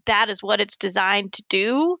is what it's designed to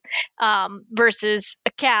do versus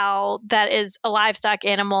a cow that is a livestock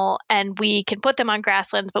animal and we can put them on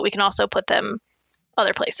grasslands, but we can also put them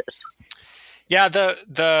other places? Yeah,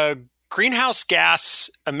 the greenhouse gas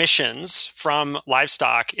emissions from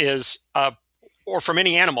livestock or from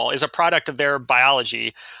any animal is a product of their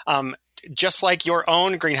biology. just like your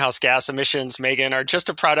own greenhouse gas emissions, Megan, are just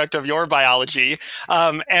a product of your biology.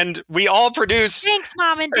 And we all produce. Thanks,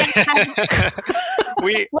 Mom and Dad.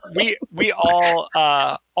 we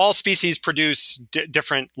all species produce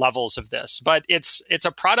different levels of this, but it's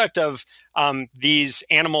a product of these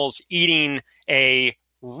animals eating a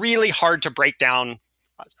really hard to break down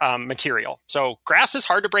material. So grass is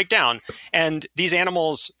hard to break down, and these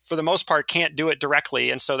animals, for the most part, can't do it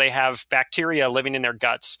directly. And so they have bacteria living in their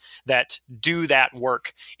guts that do that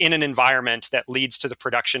work in an environment that leads to the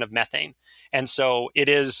production of methane. And so it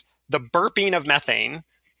is the burping of methane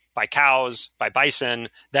by cows, by bison,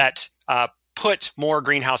 that put more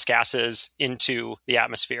greenhouse gases into the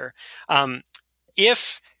atmosphere.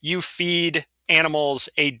 If you feed animals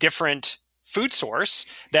a different food source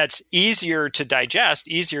that's easier to digest,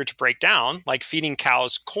 easier to break down, like feeding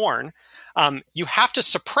cows corn, you have to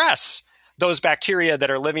suppress those bacteria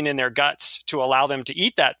that are living in their guts to allow them to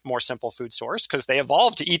eat that more simple food source, because they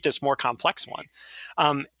evolved to eat this more complex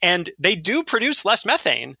one. And they do produce less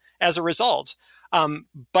methane as a result.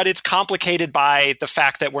 But it's complicated by the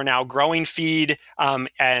fact that we're now growing feed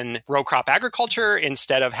and row crop agriculture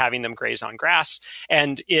instead of having them graze on grass.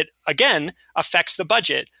 And it, again, affects the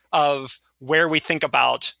budget of where we think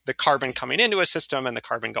about the carbon coming into a system and the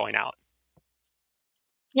carbon going out.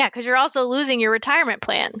 Yeah, because you're also losing your retirement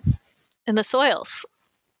plan in the soils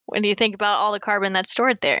when you think about all the carbon that's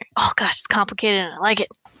stored there. Oh, gosh, it's complicated and I like it.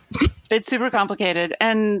 It's super complicated.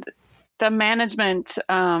 And the management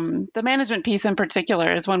piece in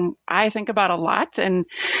particular is one I think about a lot. And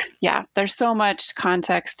yeah, there's so much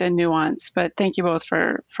context and nuance, but thank you both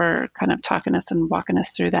for kind of talking us and walking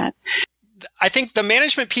us through that. I think the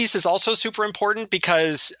management piece is also super important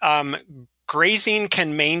because grazing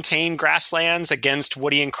can maintain grasslands against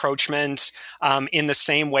woody encroachment in the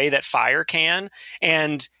same way that fire can.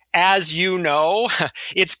 And as you know,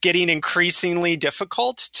 it's getting increasingly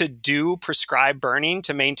difficult to do prescribed burning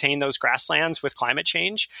to maintain those grasslands with climate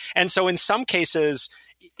change. And so in some cases,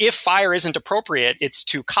 if fire isn't appropriate, it's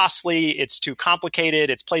too costly, it's too complicated,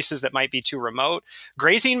 it's places that might be too remote.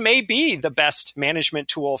 Grazing may be the best management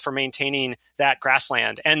tool for maintaining that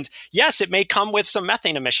grassland. And yes, it may come with some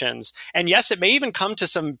methane emissions. And yes, it may even come to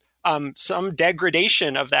some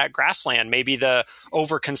degradation of that grassland, maybe the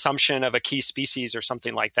overconsumption of a key species or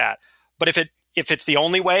something like that. But if it's the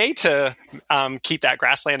only way to keep that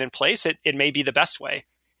grassland in place, it may be the best way.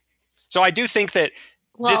 So I do think that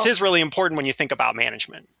this is really important when you think about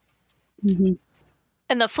management. Mm-hmm.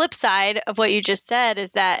 And the flip side of what you just said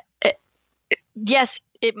is that, yes,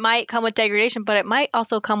 it might come with degradation, but it might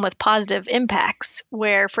also come with positive impacts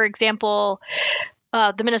where, for example,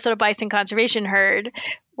 the Minnesota Bison Conservation Herd,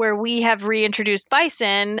 where we have reintroduced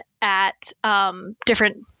bison at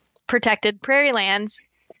different protected prairie lands,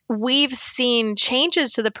 we've seen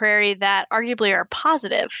changes to the prairie that arguably are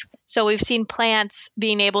positive. So we've seen plants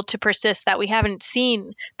being able to persist that we haven't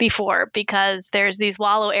seen before because there's these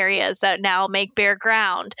wallow areas that now make bare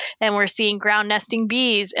ground. And we're seeing ground nesting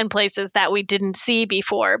bees in places that we didn't see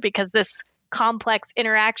before because this complex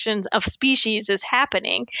interactions of species is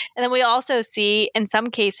happening. And then we also see, in some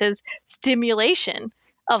cases, stimulation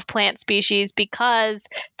of plant species because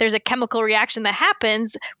there's a chemical reaction that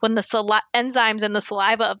happens when the enzymes in the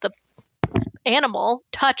saliva of the animal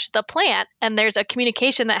touch the plant, and there's a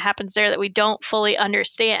communication that happens there that we don't fully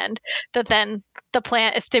understand, that then the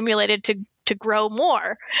plant is stimulated to grow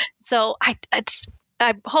more. So I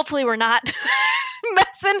hopefully we're not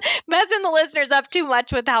messing the listeners up too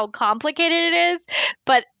much with how complicated it is,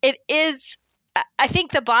 but it is. I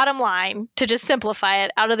think the bottom line, to just simplify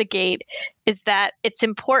it out of the gate, is that it's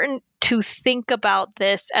important to think about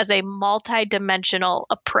this as a multidimensional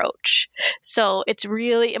approach. So it's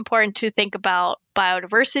really important to think about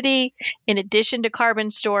biodiversity in addition to carbon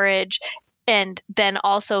storage, and then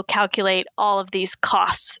also calculate all of these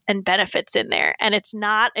costs and benefits in there. And it's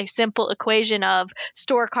not a simple equation of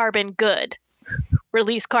store carbon good,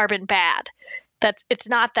 release carbon bad. It's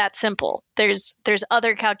not that simple. There's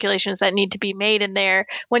other calculations that need to be made in there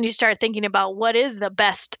when you start thinking about what is the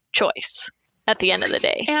best choice at the end of the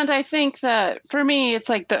day. And I think that for me, it's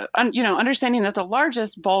like understanding that the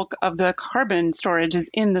largest bulk of the carbon storage is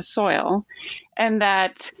in the soil, and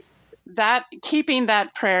that keeping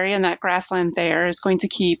that prairie and that grassland there is going to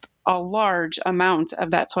keep a large amount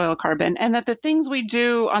of that soil carbon, and that the things we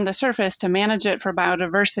do on the surface to manage it for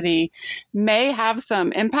biodiversity may have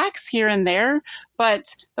some impacts here and there,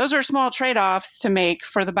 but those are small trade-offs to make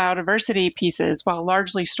for the biodiversity pieces while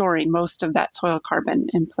largely storing most of that soil carbon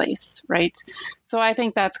in place, right? So I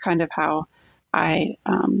think that's kind of how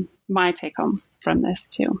my take home from this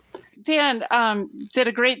too. Dan did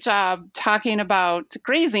a great job talking about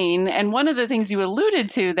grazing. And one of the things you alluded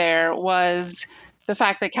to there was the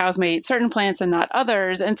fact that cows may eat certain plants and not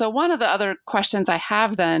others. And so one of the other questions I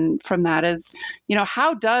have then from that is,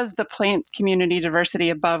 how does the plant community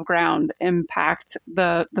diversity above ground impact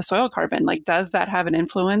the soil carbon? Like, does that have an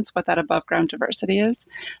influence, what that above ground diversity is?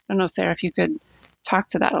 I don't know, Sarah, if you could talk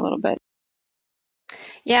to that a little bit.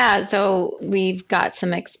 Yeah, so we've got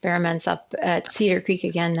some experiments up at Cedar Creek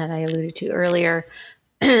again that I alluded to earlier.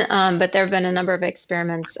 But there have been a number of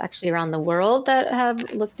experiments actually around the world that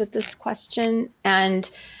have looked at this question. And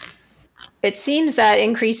it seems that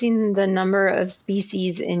increasing the number of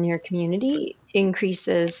species in your community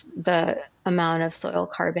increases the amount of soil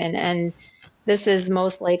carbon. And this is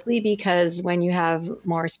most likely because when you have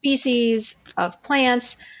more species of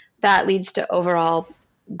plants, that leads to overall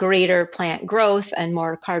greater plant growth and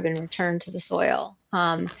more carbon return to the soil.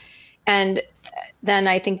 And then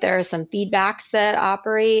I think there are some feedbacks that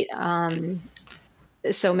operate.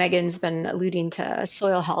 So Megan's been alluding to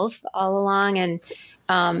soil health all along. And,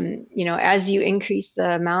 as you increase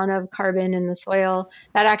the amount of carbon in the soil,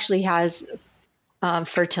 that actually has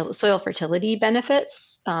soil fertility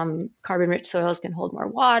benefits. Carbon-rich soils can hold more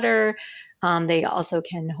water. They also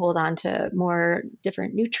can hold on to more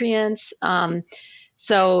different nutrients.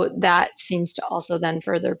 So that seems to also then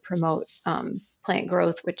further promote plant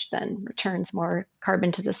growth, which then returns more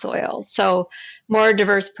carbon to the soil. So more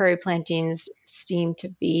diverse prairie plantings seem to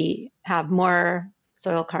have more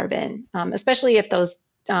soil carbon, especially if those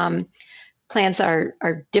plants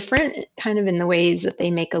are different kind of in the ways that they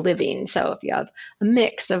make a living. So if you have a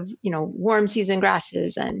mix of, warm season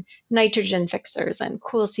grasses and nitrogen fixers and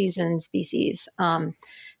cool season species,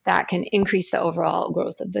 that can increase the overall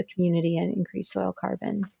growth of the community and increase soil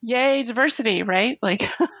carbon. Yay, diversity, right? Like,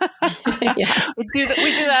 yeah. we do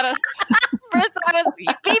that. Beat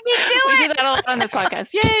me to it. We do that a lot on this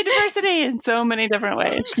podcast. Yay, diversity in so many different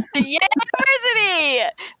ways. Yay, diversity.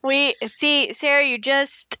 We see, Sarah, you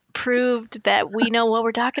just proved that we know what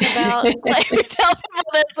we're talking about. Like, we tell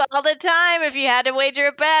people this all the time. If you had to wager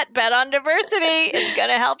a bet on diversity. It's going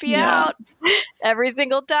to help you out every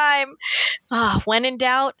single time. When in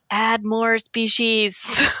doubt, add more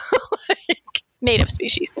species. Native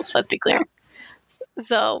species, let's be clear.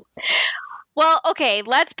 So, well, okay,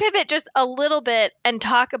 let's pivot just a little bit and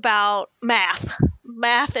talk about math.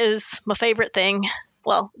 Math is my favorite thing.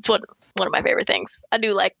 Well, it's one of my favorite things. I do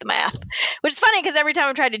like the math, which is funny because every time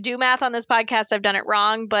I've tried to do math on this podcast, I've done it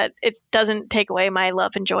wrong, but it doesn't take away my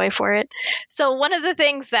love and joy for it. So one of the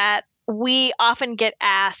things that we often get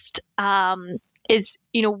asked is,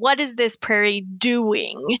 what is this prairie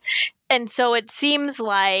doing? And so it seems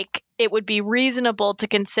like it would be reasonable to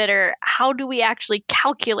consider, how do we actually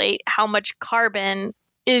calculate how much carbon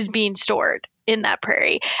is being stored in that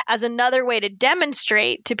prairie, as another way to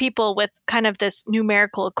demonstrate to people with kind of this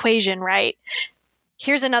numerical equation, right?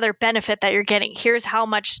 Here's another benefit that you're getting. Here's how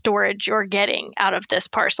much storage you're getting out of this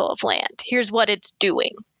parcel of land. Here's what it's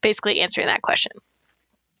doing. Basically answering that question.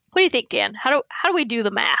 What do you think, Dan? How do we do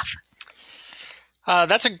the math?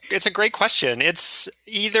 It's a great question. It's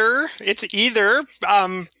either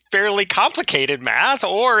fairly complicated math,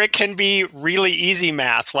 or it can be really easy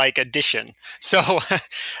math like addition. So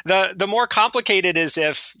the more complicated is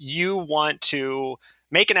if you want to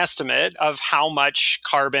make an estimate of how much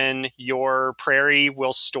carbon your prairie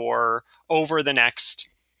will store over the next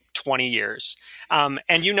 20 years.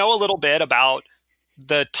 And you know a little bit about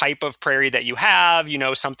the type of prairie that you have,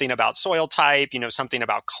 something about soil type, something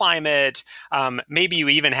about climate. Maybe you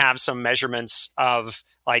even have some measurements of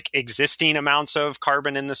like existing amounts of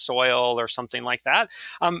carbon in the soil or something like that.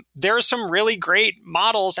 There are some really great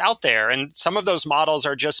models out there. And some of those models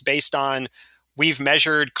are just based on, we've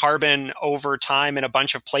measured carbon over time in a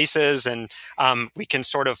bunch of places, and we can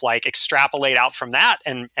sort of like extrapolate out from that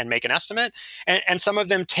and make an estimate. And some of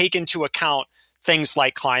them take into account things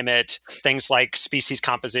like climate, things like species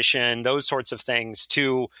composition, those sorts of things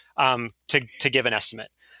to give an estimate.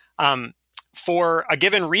 For a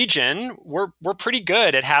given region, we're pretty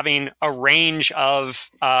good at having a range of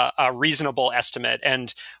a reasonable estimate.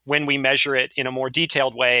 And when we measure it in a more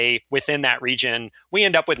detailed way within that region, we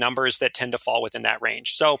end up with numbers that tend to fall within that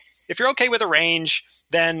range. So if you're okay with a range,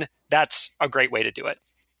 then that's a great way to do it.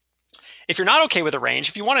 If you're not okay with a range,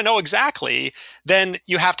 if you want to know exactly, then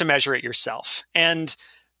you have to measure it yourself. And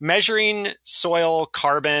measuring soil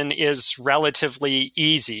carbon is relatively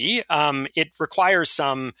easy. It requires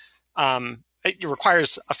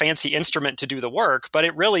a fancy instrument to do the work, but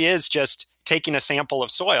it really is just taking a sample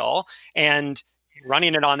of soil and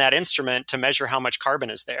running it on that instrument to measure how much carbon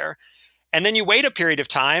is there. And then you wait a period of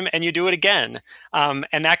time and you do it again. And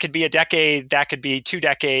that could be a decade, that could be 2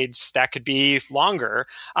 decades, that could be longer.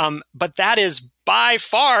 But that is by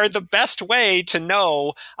far the best way to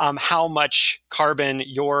know how much carbon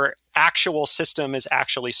your actual system is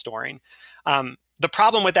actually storing. The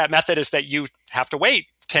problem with that method is that you have to wait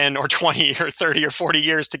 10 or 20 or 30 or 40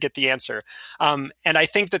 years to get the answer. And I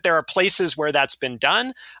think that there are places where that's been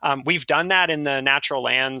done. We've done that in the natural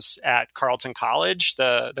lands at Carleton College,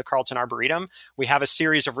 the Carleton Arboretum. We have a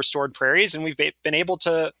series of restored prairies, and we've been able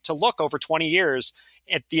to look over 20 years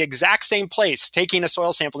at the exact same place, taking a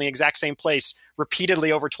soil sample in the exact same place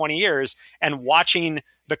repeatedly over 20 years and watching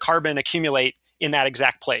the carbon accumulate in that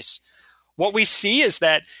exact place. What we see is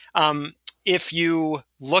that if you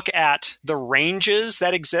look at the ranges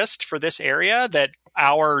that exist for this area, that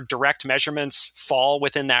our direct measurements fall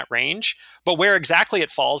within that range, but where exactly it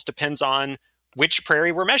falls depends on which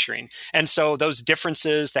prairie we're measuring. And so those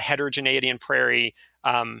differences, the heterogeneity in prairie,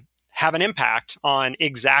 have an impact on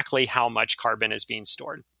exactly how much carbon is being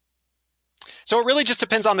stored. So it really just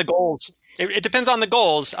depends on the goals. It depends on the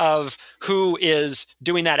goals of who is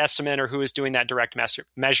doing that estimate or who is doing that direct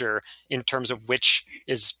measure in terms of which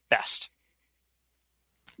is best.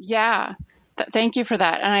 Yeah, thank you for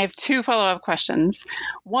that. And I have 2 follow-up questions.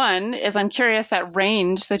 One is I'm curious that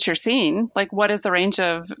range that you're seeing, like what is the range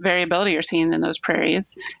of variability you're seeing in those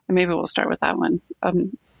prairies? And maybe we'll start with that one.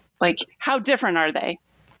 Like how different are they,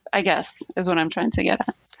 I guess, is what I'm trying to get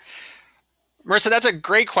at. Marissa, that's a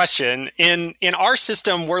great question. In our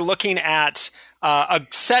system, we're looking at a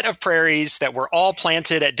set of prairies that were all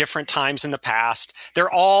planted at different times in the past. They're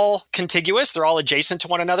all contiguous. They're all adjacent to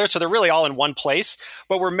one another. So they're really all in one place.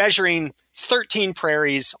 But we're measuring 13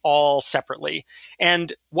 prairies all separately.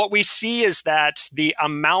 And what we see is that the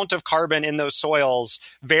amount of carbon in those soils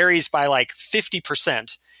varies by like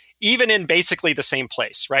 50%. Even in basically the same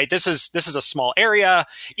place, right? This is a small area.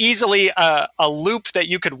 Easily a loop that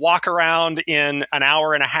you could walk around in an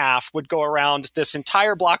hour and a half would go around this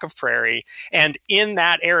entire block of prairie. And in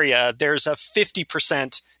that area, there's a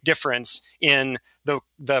 50% difference in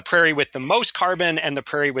the prairie with the most carbon and the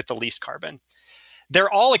prairie with the least carbon.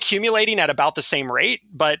 They're all accumulating at about the same rate,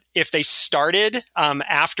 but if they started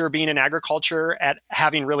after being in agriculture at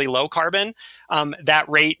having really low carbon, that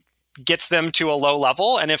rate gets them to a low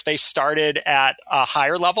level. And if they started at a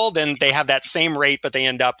higher level, then they have that same rate, but they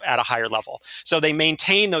end up at a higher level. So they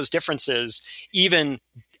maintain those differences even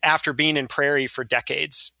after being in prairie for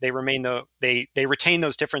decades. They retain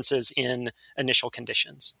those differences in initial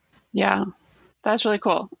conditions. Yeah, that's really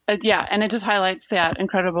cool. Yeah, and it just highlights that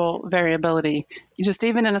incredible variability, just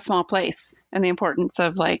even in a small place, and the importance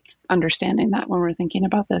of like understanding that when we're thinking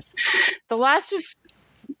about this. The last is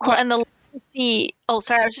and the legacy. Oh,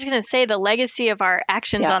 sorry, I was just going to say the legacy of our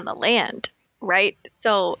actions on the land, right?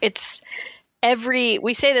 So it's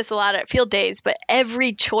we say this a lot at field days, but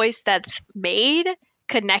every choice that's made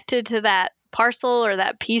connected to that parcel or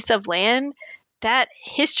that piece of land, that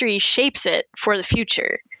history shapes it for the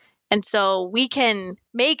future. And so we can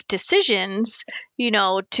make decisions,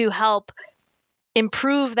 to help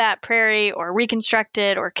improve that prairie or reconstruct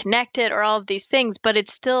it or connect it or all of these things, but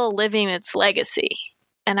it's still living its legacy.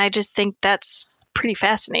 And I just think that's pretty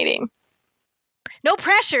fascinating. No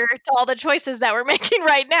pressure to all the choices that we're making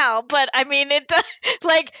right now, but I mean,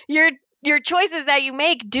 like your choices that you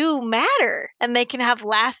make do matter, and they can have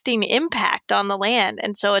lasting impact on the land.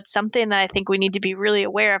 And so it's something that I think we need to be really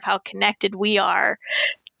aware of how connected we are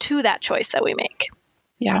to that choice that we make.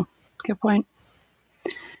 Yeah, good point.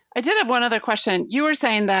 I did have one other question. You were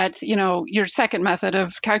saying that, your second method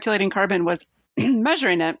of calculating carbon was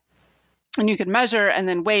measuring it. And you could measure and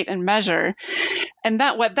then wait and measure. And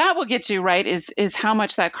what that will get you, right, is how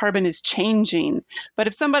much that carbon is changing. But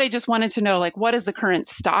if somebody just wanted to know, like, what is the current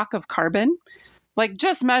stock of carbon, like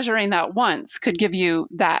just measuring that once could give you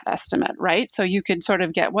that estimate, right? So you could sort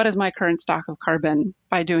of get, what is my current stock of carbon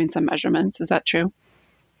by doing some measurements? Is that true?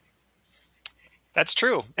 That's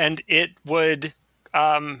true. And it would,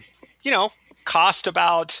 cost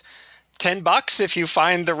about $10 if you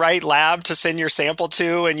find the right lab to send your sample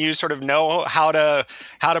to and you sort of know how to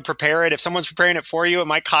prepare it. If someone's preparing it for you, it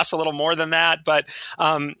might cost a little more than that. But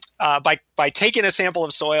by taking a sample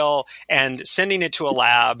of soil and sending it to a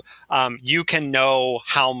lab, you can know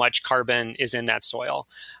how much carbon is in that soil.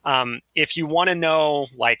 If you want to know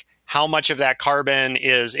like how much of that carbon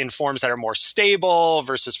is in forms that are more stable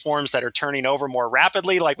versus forms that are turning over more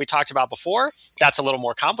rapidly, like we talked about before, that's a little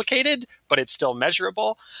more complicated, but it's still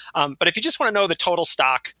measurable. But if you just want to know the total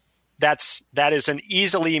stock, that is an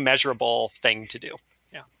easily measurable thing to do.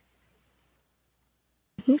 Yeah.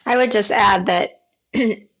 I would just add that,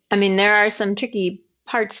 there are some tricky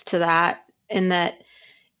parts to that in that,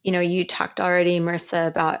 you talked already, Marissa,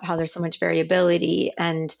 about how there's so much variability.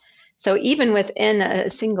 And so even within a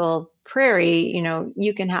single prairie,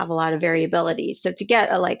 you can have a lot of variability. So to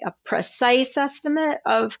get a precise estimate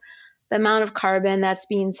of the amount of carbon that's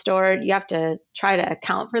being stored, you have to try to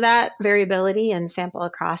account for that variability and sample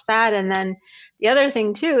across that. And then the other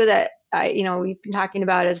thing too that we've been talking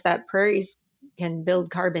about is that prairies can build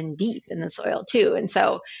carbon deep in the soil too. And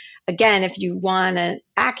so again, if you want an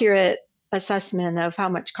accurate assessment of how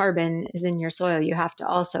much carbon is in your soil, you have to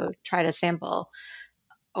also try to sample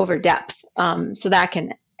over depth. So that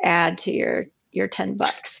can add to your $10.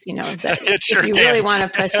 If you really want a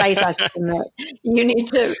precise estimate, you need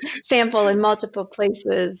to sample in multiple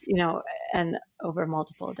places, and over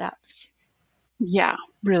multiple depths. Yeah,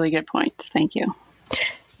 really good point. Thank you.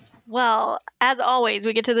 Well, as always,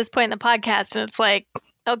 we get to this point in the podcast and it's like,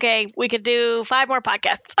 okay, we could do 5 more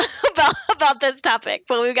podcasts about this topic,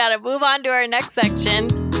 but we've got to move on to our next section.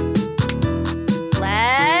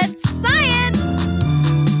 Let's science!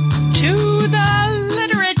 To the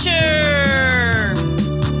literature!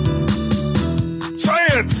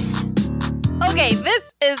 Science! Okay,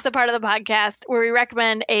 this is the part of the podcast where we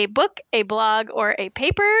recommend a book, a blog, or a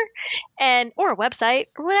paper, or a website,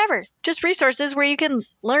 or whatever. Just resources where you can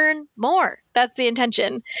learn more. That's the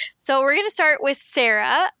intention. So we're going to start with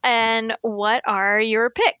Sarah, and what are your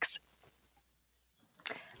picks?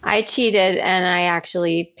 I cheated, and I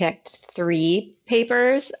actually picked 3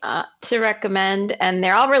 papers to recommend, and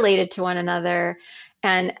they're all related to one another.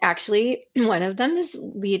 And actually, one of them is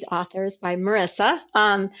lead authors by Marissa.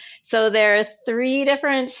 So there are 3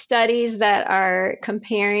 different studies that are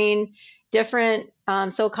comparing different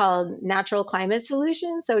so-called natural climate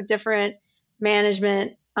solutions, so different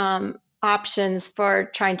management options for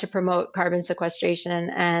trying to promote carbon sequestration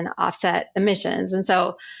and offset emissions. And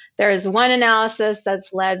so there's one analysis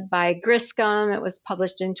that's led by Griscom. It was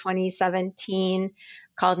published in 2017,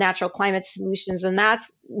 called Natural Climate Solutions, and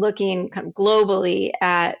that's looking kind of globally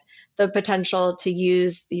at the potential to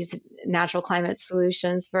use these natural climate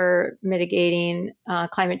solutions for mitigating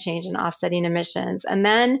climate change and offsetting emissions. And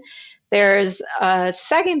then there's a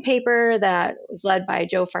second paper that was led by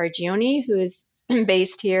Joe Fargione, who is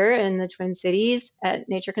based here in the Twin Cities at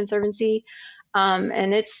Nature Conservancy. And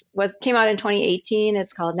came out in 2018.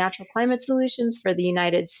 It's called Natural Climate Solutions for the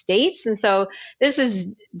United States. And so this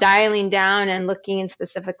is dialing down and looking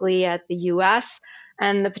specifically at the US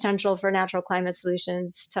and the potential for natural climate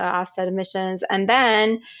solutions to offset emissions. And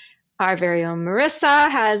then our very own Marissa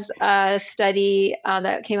has a study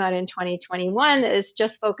that came out in 2021 that is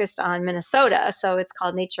just focused on Minnesota. So it's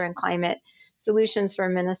called Nature and Climate Solutions for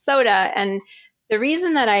Minnesota. And the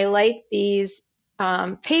reason that I like these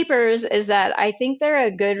papers is that I think they're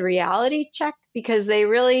a good reality check because they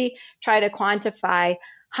really try to quantify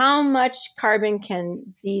how much carbon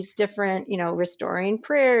can these different, restoring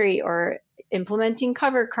prairie or implementing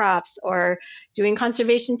cover crops or doing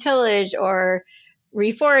conservation tillage or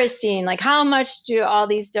reforesting, like how much do all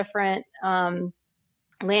these different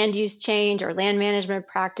land use change or land management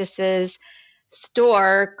practices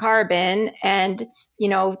store carbon, and,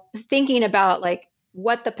 thinking about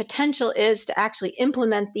what the potential is to actually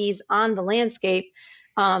implement these on the landscape,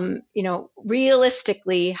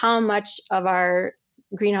 realistically, how much of our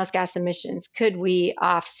greenhouse gas emissions could we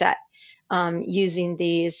offset using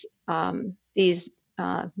these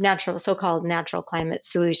so-called natural climate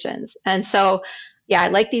solutions? And so, I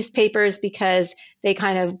like these papers because they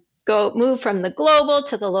kind of move from the global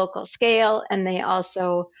to the local scale, and they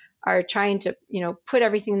also are trying to, put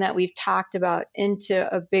everything that we've talked about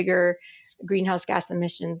into a bigger greenhouse gas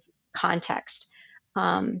emissions context.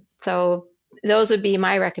 So those would be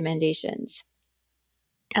my recommendations.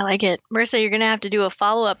 I like it. Marissa, you're going to have to do a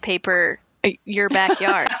follow-up paper, your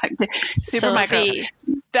backyard. Super micro.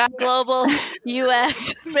 That global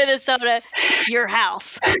U.S., Minnesota, your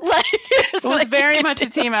house. It was very much a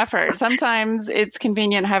team effort. Sometimes it's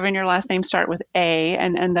convenient having your last name start with A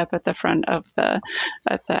and end up at the front of the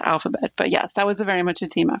alphabet. But yes, that was very much a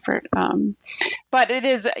team effort. But it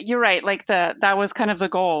is, you're right. That was kind of the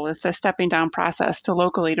goal, is the stepping down process to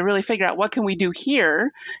locally to really figure out what can we do here,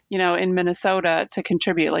 in Minnesota to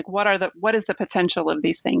contribute. What is the potential of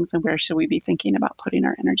these things, and where should we be thinking about putting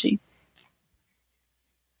our energy?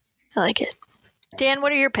 I like it. Dan,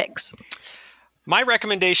 what are your picks? My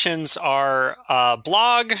recommendations are a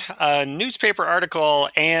blog, a newspaper article,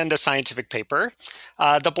 and a scientific paper.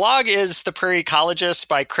 The blog is The Prairie Ecologist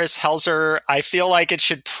by Chris Helzer. I feel like it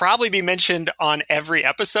should probably be mentioned on every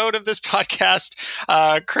episode of this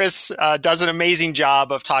podcast. Chris does an amazing job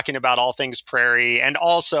of talking about all things prairie, and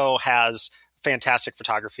also has fantastic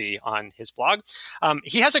photography on his blog.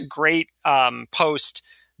 He has a great post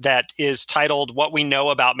that is titled "What We Know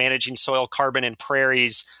About Managing Soil Carbon in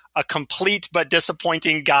Prairies: A Complete but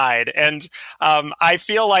Disappointing Guide." And I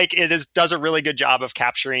feel like it does a really good job of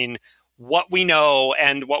capturing what we know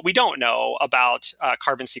and what we don't know about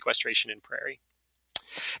carbon sequestration in prairie.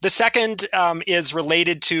 The second is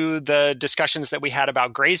related to the discussions that we had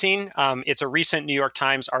about grazing. It's a recent New York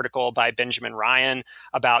Times article by Benjamin Ryan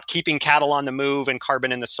about keeping cattle on the move and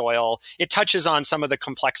carbon in the soil. It touches on some of the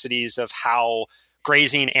complexities of how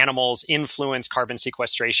grazing animals influence carbon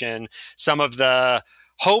sequestration, some of the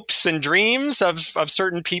hopes and dreams of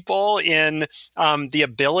certain people in the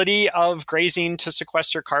ability of grazing to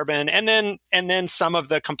sequester carbon, and then some of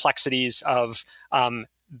the complexities of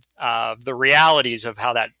the realities of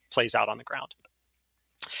how that plays out on the ground.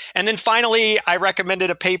 And then finally, I recommended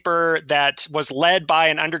a paper that was led by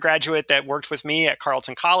an undergraduate that worked with me at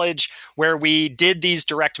Carleton College, where we did these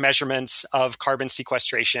direct measurements of carbon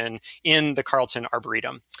sequestration in the Carleton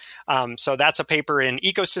Arboretum. So that's a paper in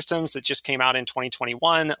Ecosystems that just came out in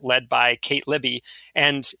 2021, led by Kate Libby.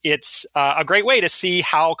 And it's a great way to see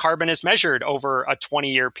how carbon is measured over a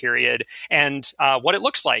 20-year period and what it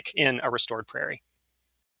looks like in a restored prairie.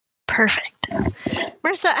 Perfect.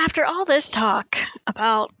 Marissa, after all this talk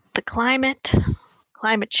about the climate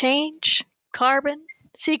change, carbon,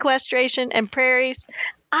 sequestration, and prairies,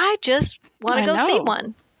 I just want to go see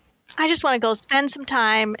one. I just want to go spend some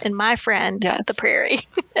time in my friend, the prairie,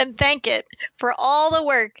 and thank it for all the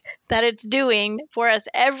work that it's doing for us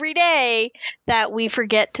every day that we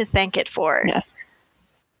forget to thank it for. Yes.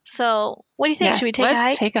 So what do you think? Yes, should we take a hike?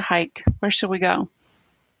 Let's take a hike. Where should we go?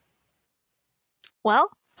 Well,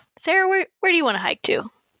 Sarah, where do you want to hike to?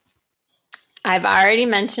 I've already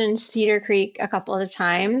mentioned Cedar Creek a couple of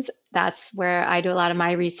times. That's where I do a lot of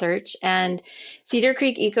my research. And Cedar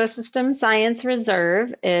Creek Ecosystem Science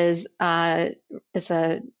Reserve is a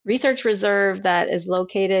research reserve that is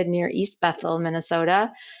located near East Bethel,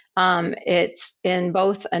 Minnesota. It's in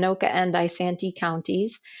both Anoka and Isanti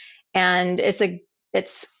counties. And it's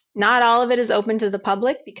not all of it is open to the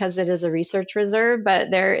public because it is a research reserve,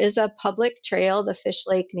 but there is a public trail, the Fish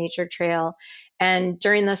Lake Nature Trail. And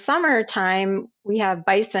during the summertime, we have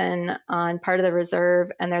bison on part of the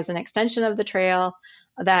reserve, and there's an extension of the trail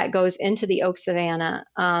that goes into the oak savanna.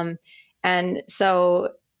 And so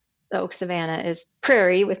the oak savanna is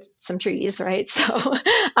prairie with some trees, right? So,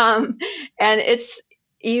 and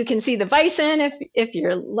you can see the bison if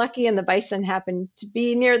you're lucky and the bison happen to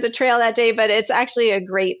be near the trail that day, but it's actually a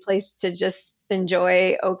great place to just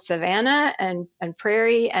enjoy oak savanna and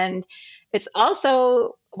prairie. And it's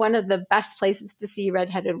also one of the best places to see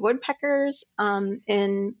red-headed woodpeckers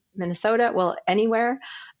in Minnesota, well, anywhere.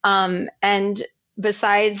 And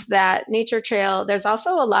besides that nature trail, there's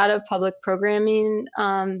also a lot of public programming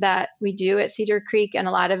that we do at Cedar Creek, and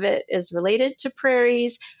a lot of it is related to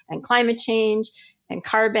prairies and climate change and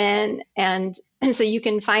carbon. And so you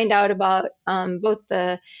can find out about both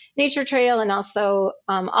the nature trail and also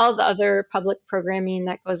all the other public programming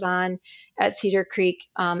that goes on at Cedar Creek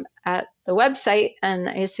at the website. And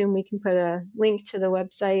I assume we can put a link to the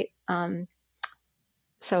website.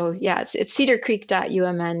 So yeah, it's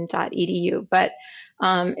cedarcreek.umn.edu, but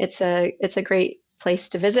it's a great place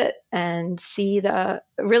to visit and see the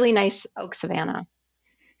really nice oak savanna.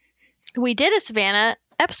 We did a savanna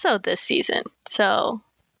episode this season, so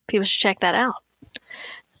people should check that out.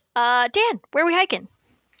 Dan, where are we hiking?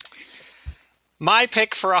 My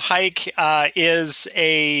pick for a hike is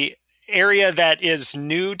a area that is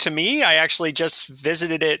new to me. I actually just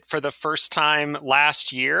visited it for the first time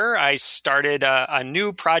last year. I started a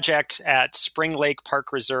new project at Spring Lake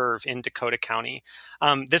Park Reserve in Dakota County.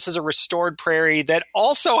 This is a restored prairie that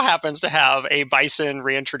also happens to have a bison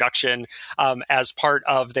reintroduction as part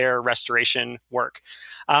of their restoration work.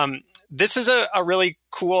 This is a really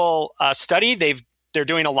cool study. They're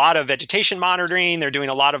doing a lot of vegetation monitoring. They're doing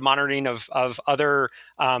a lot of monitoring of other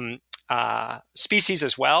species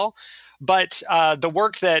as well. But the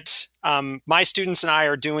work that my students and I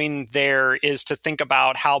are doing there is to think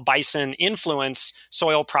about how bison influence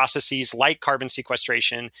soil processes like carbon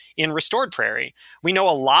sequestration in restored prairie. We know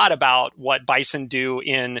a lot about what bison do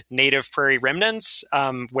in native prairie remnants,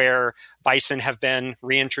 where bison have been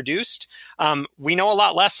reintroduced. We know a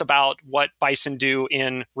lot less about what bison do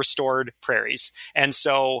in restored prairies. And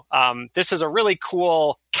so this is a really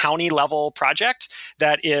cool county level project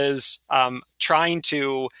that is trying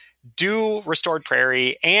to do restored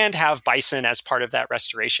prairie and have bison as part of that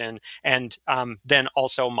restoration, and then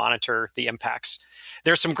also monitor the impacts.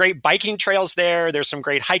 There's some great biking trails there. There's some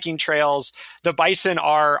great hiking trails. The bison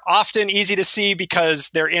are often easy to see because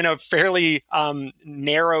they're in a fairly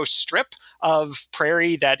narrow strip of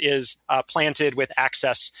prairie that is planted with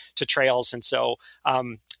access to trails. And so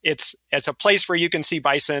it's a place where you can see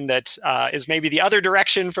bison that is maybe the other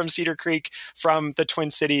direction from Cedar Creek, from the Twin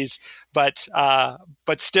Cities, but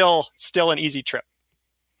still an easy trip.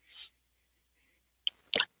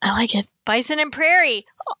 I like it. Bison and prairie,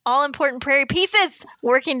 all important prairie pieces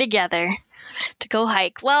working together to go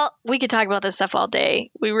hike. Well, we could talk about this stuff all day.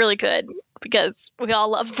 We really could, because we all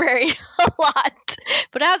love prairie a lot.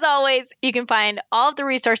 But as always, you can find all of the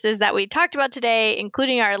resources that we talked about today,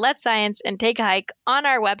 including our Let's Science and Take a Hike, on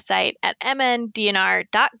our website at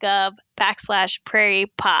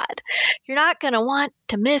mndnr.gov/prairiepod. You're not going to want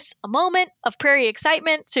to miss a moment of prairie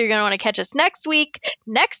excitement, so you're going to want to catch us next week,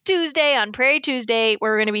 next Tuesday on Prairie Tuesday,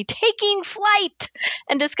 where we're going to be taking flight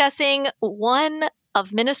and discussing one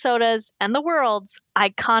of Minnesota's and the world's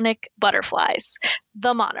iconic butterflies,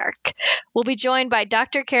 the monarch. We'll be joined by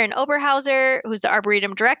Dr. Karen Oberhauser, who's the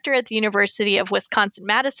Arboretum Director at the University of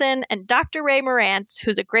Wisconsin-Madison, and Dr. Ray Morantz,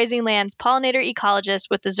 who's a grazing lands pollinator ecologist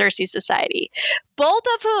with the Xerces Society, both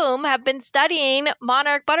of whom have been studying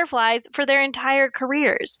monarch butterflies for their entire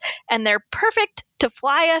careers, and they're perfect to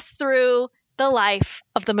fly us through the life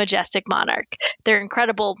of the majestic monarch, their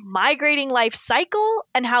incredible migrating life cycle,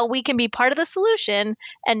 and how we can be part of the solution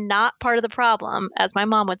and not part of the problem, as my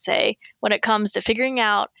mom would say, when it comes to figuring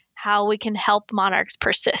out how we can help monarchs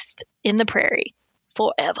persist in the prairie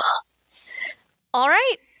forever. All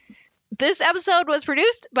right. This episode was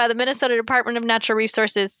produced by the Minnesota Department of Natural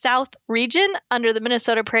Resources South Region under the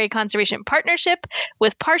Minnesota Prairie Conservation Partnership,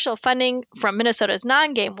 with partial funding from Minnesota's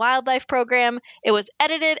Non-Game Wildlife Program. It was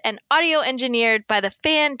edited and audio engineered by the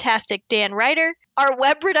fantastic Dan Ryder. Our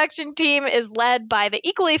web production team is led by the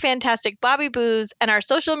equally fantastic Bobby Booz, and our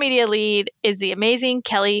social media lead is the amazing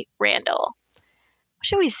Kelly Randall. What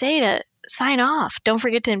should we say to sign off? Don't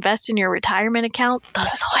forget to invest in your retirement account. The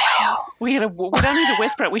soil. We don't need to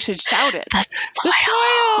whisper it. We should shout it. The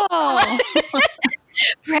soil.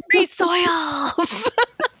 Prairie soil.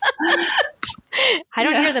 I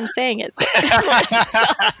don't hear them saying it. So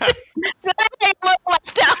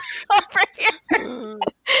left out over here.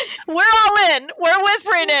 We're all in. We're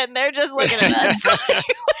whispering in. They're just looking at us.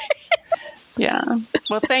 Yeah.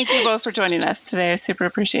 Well, thank you both for joining us today. I super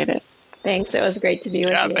appreciate it. Thanks. It was great to be with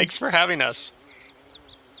you. Yeah, thanks for having us.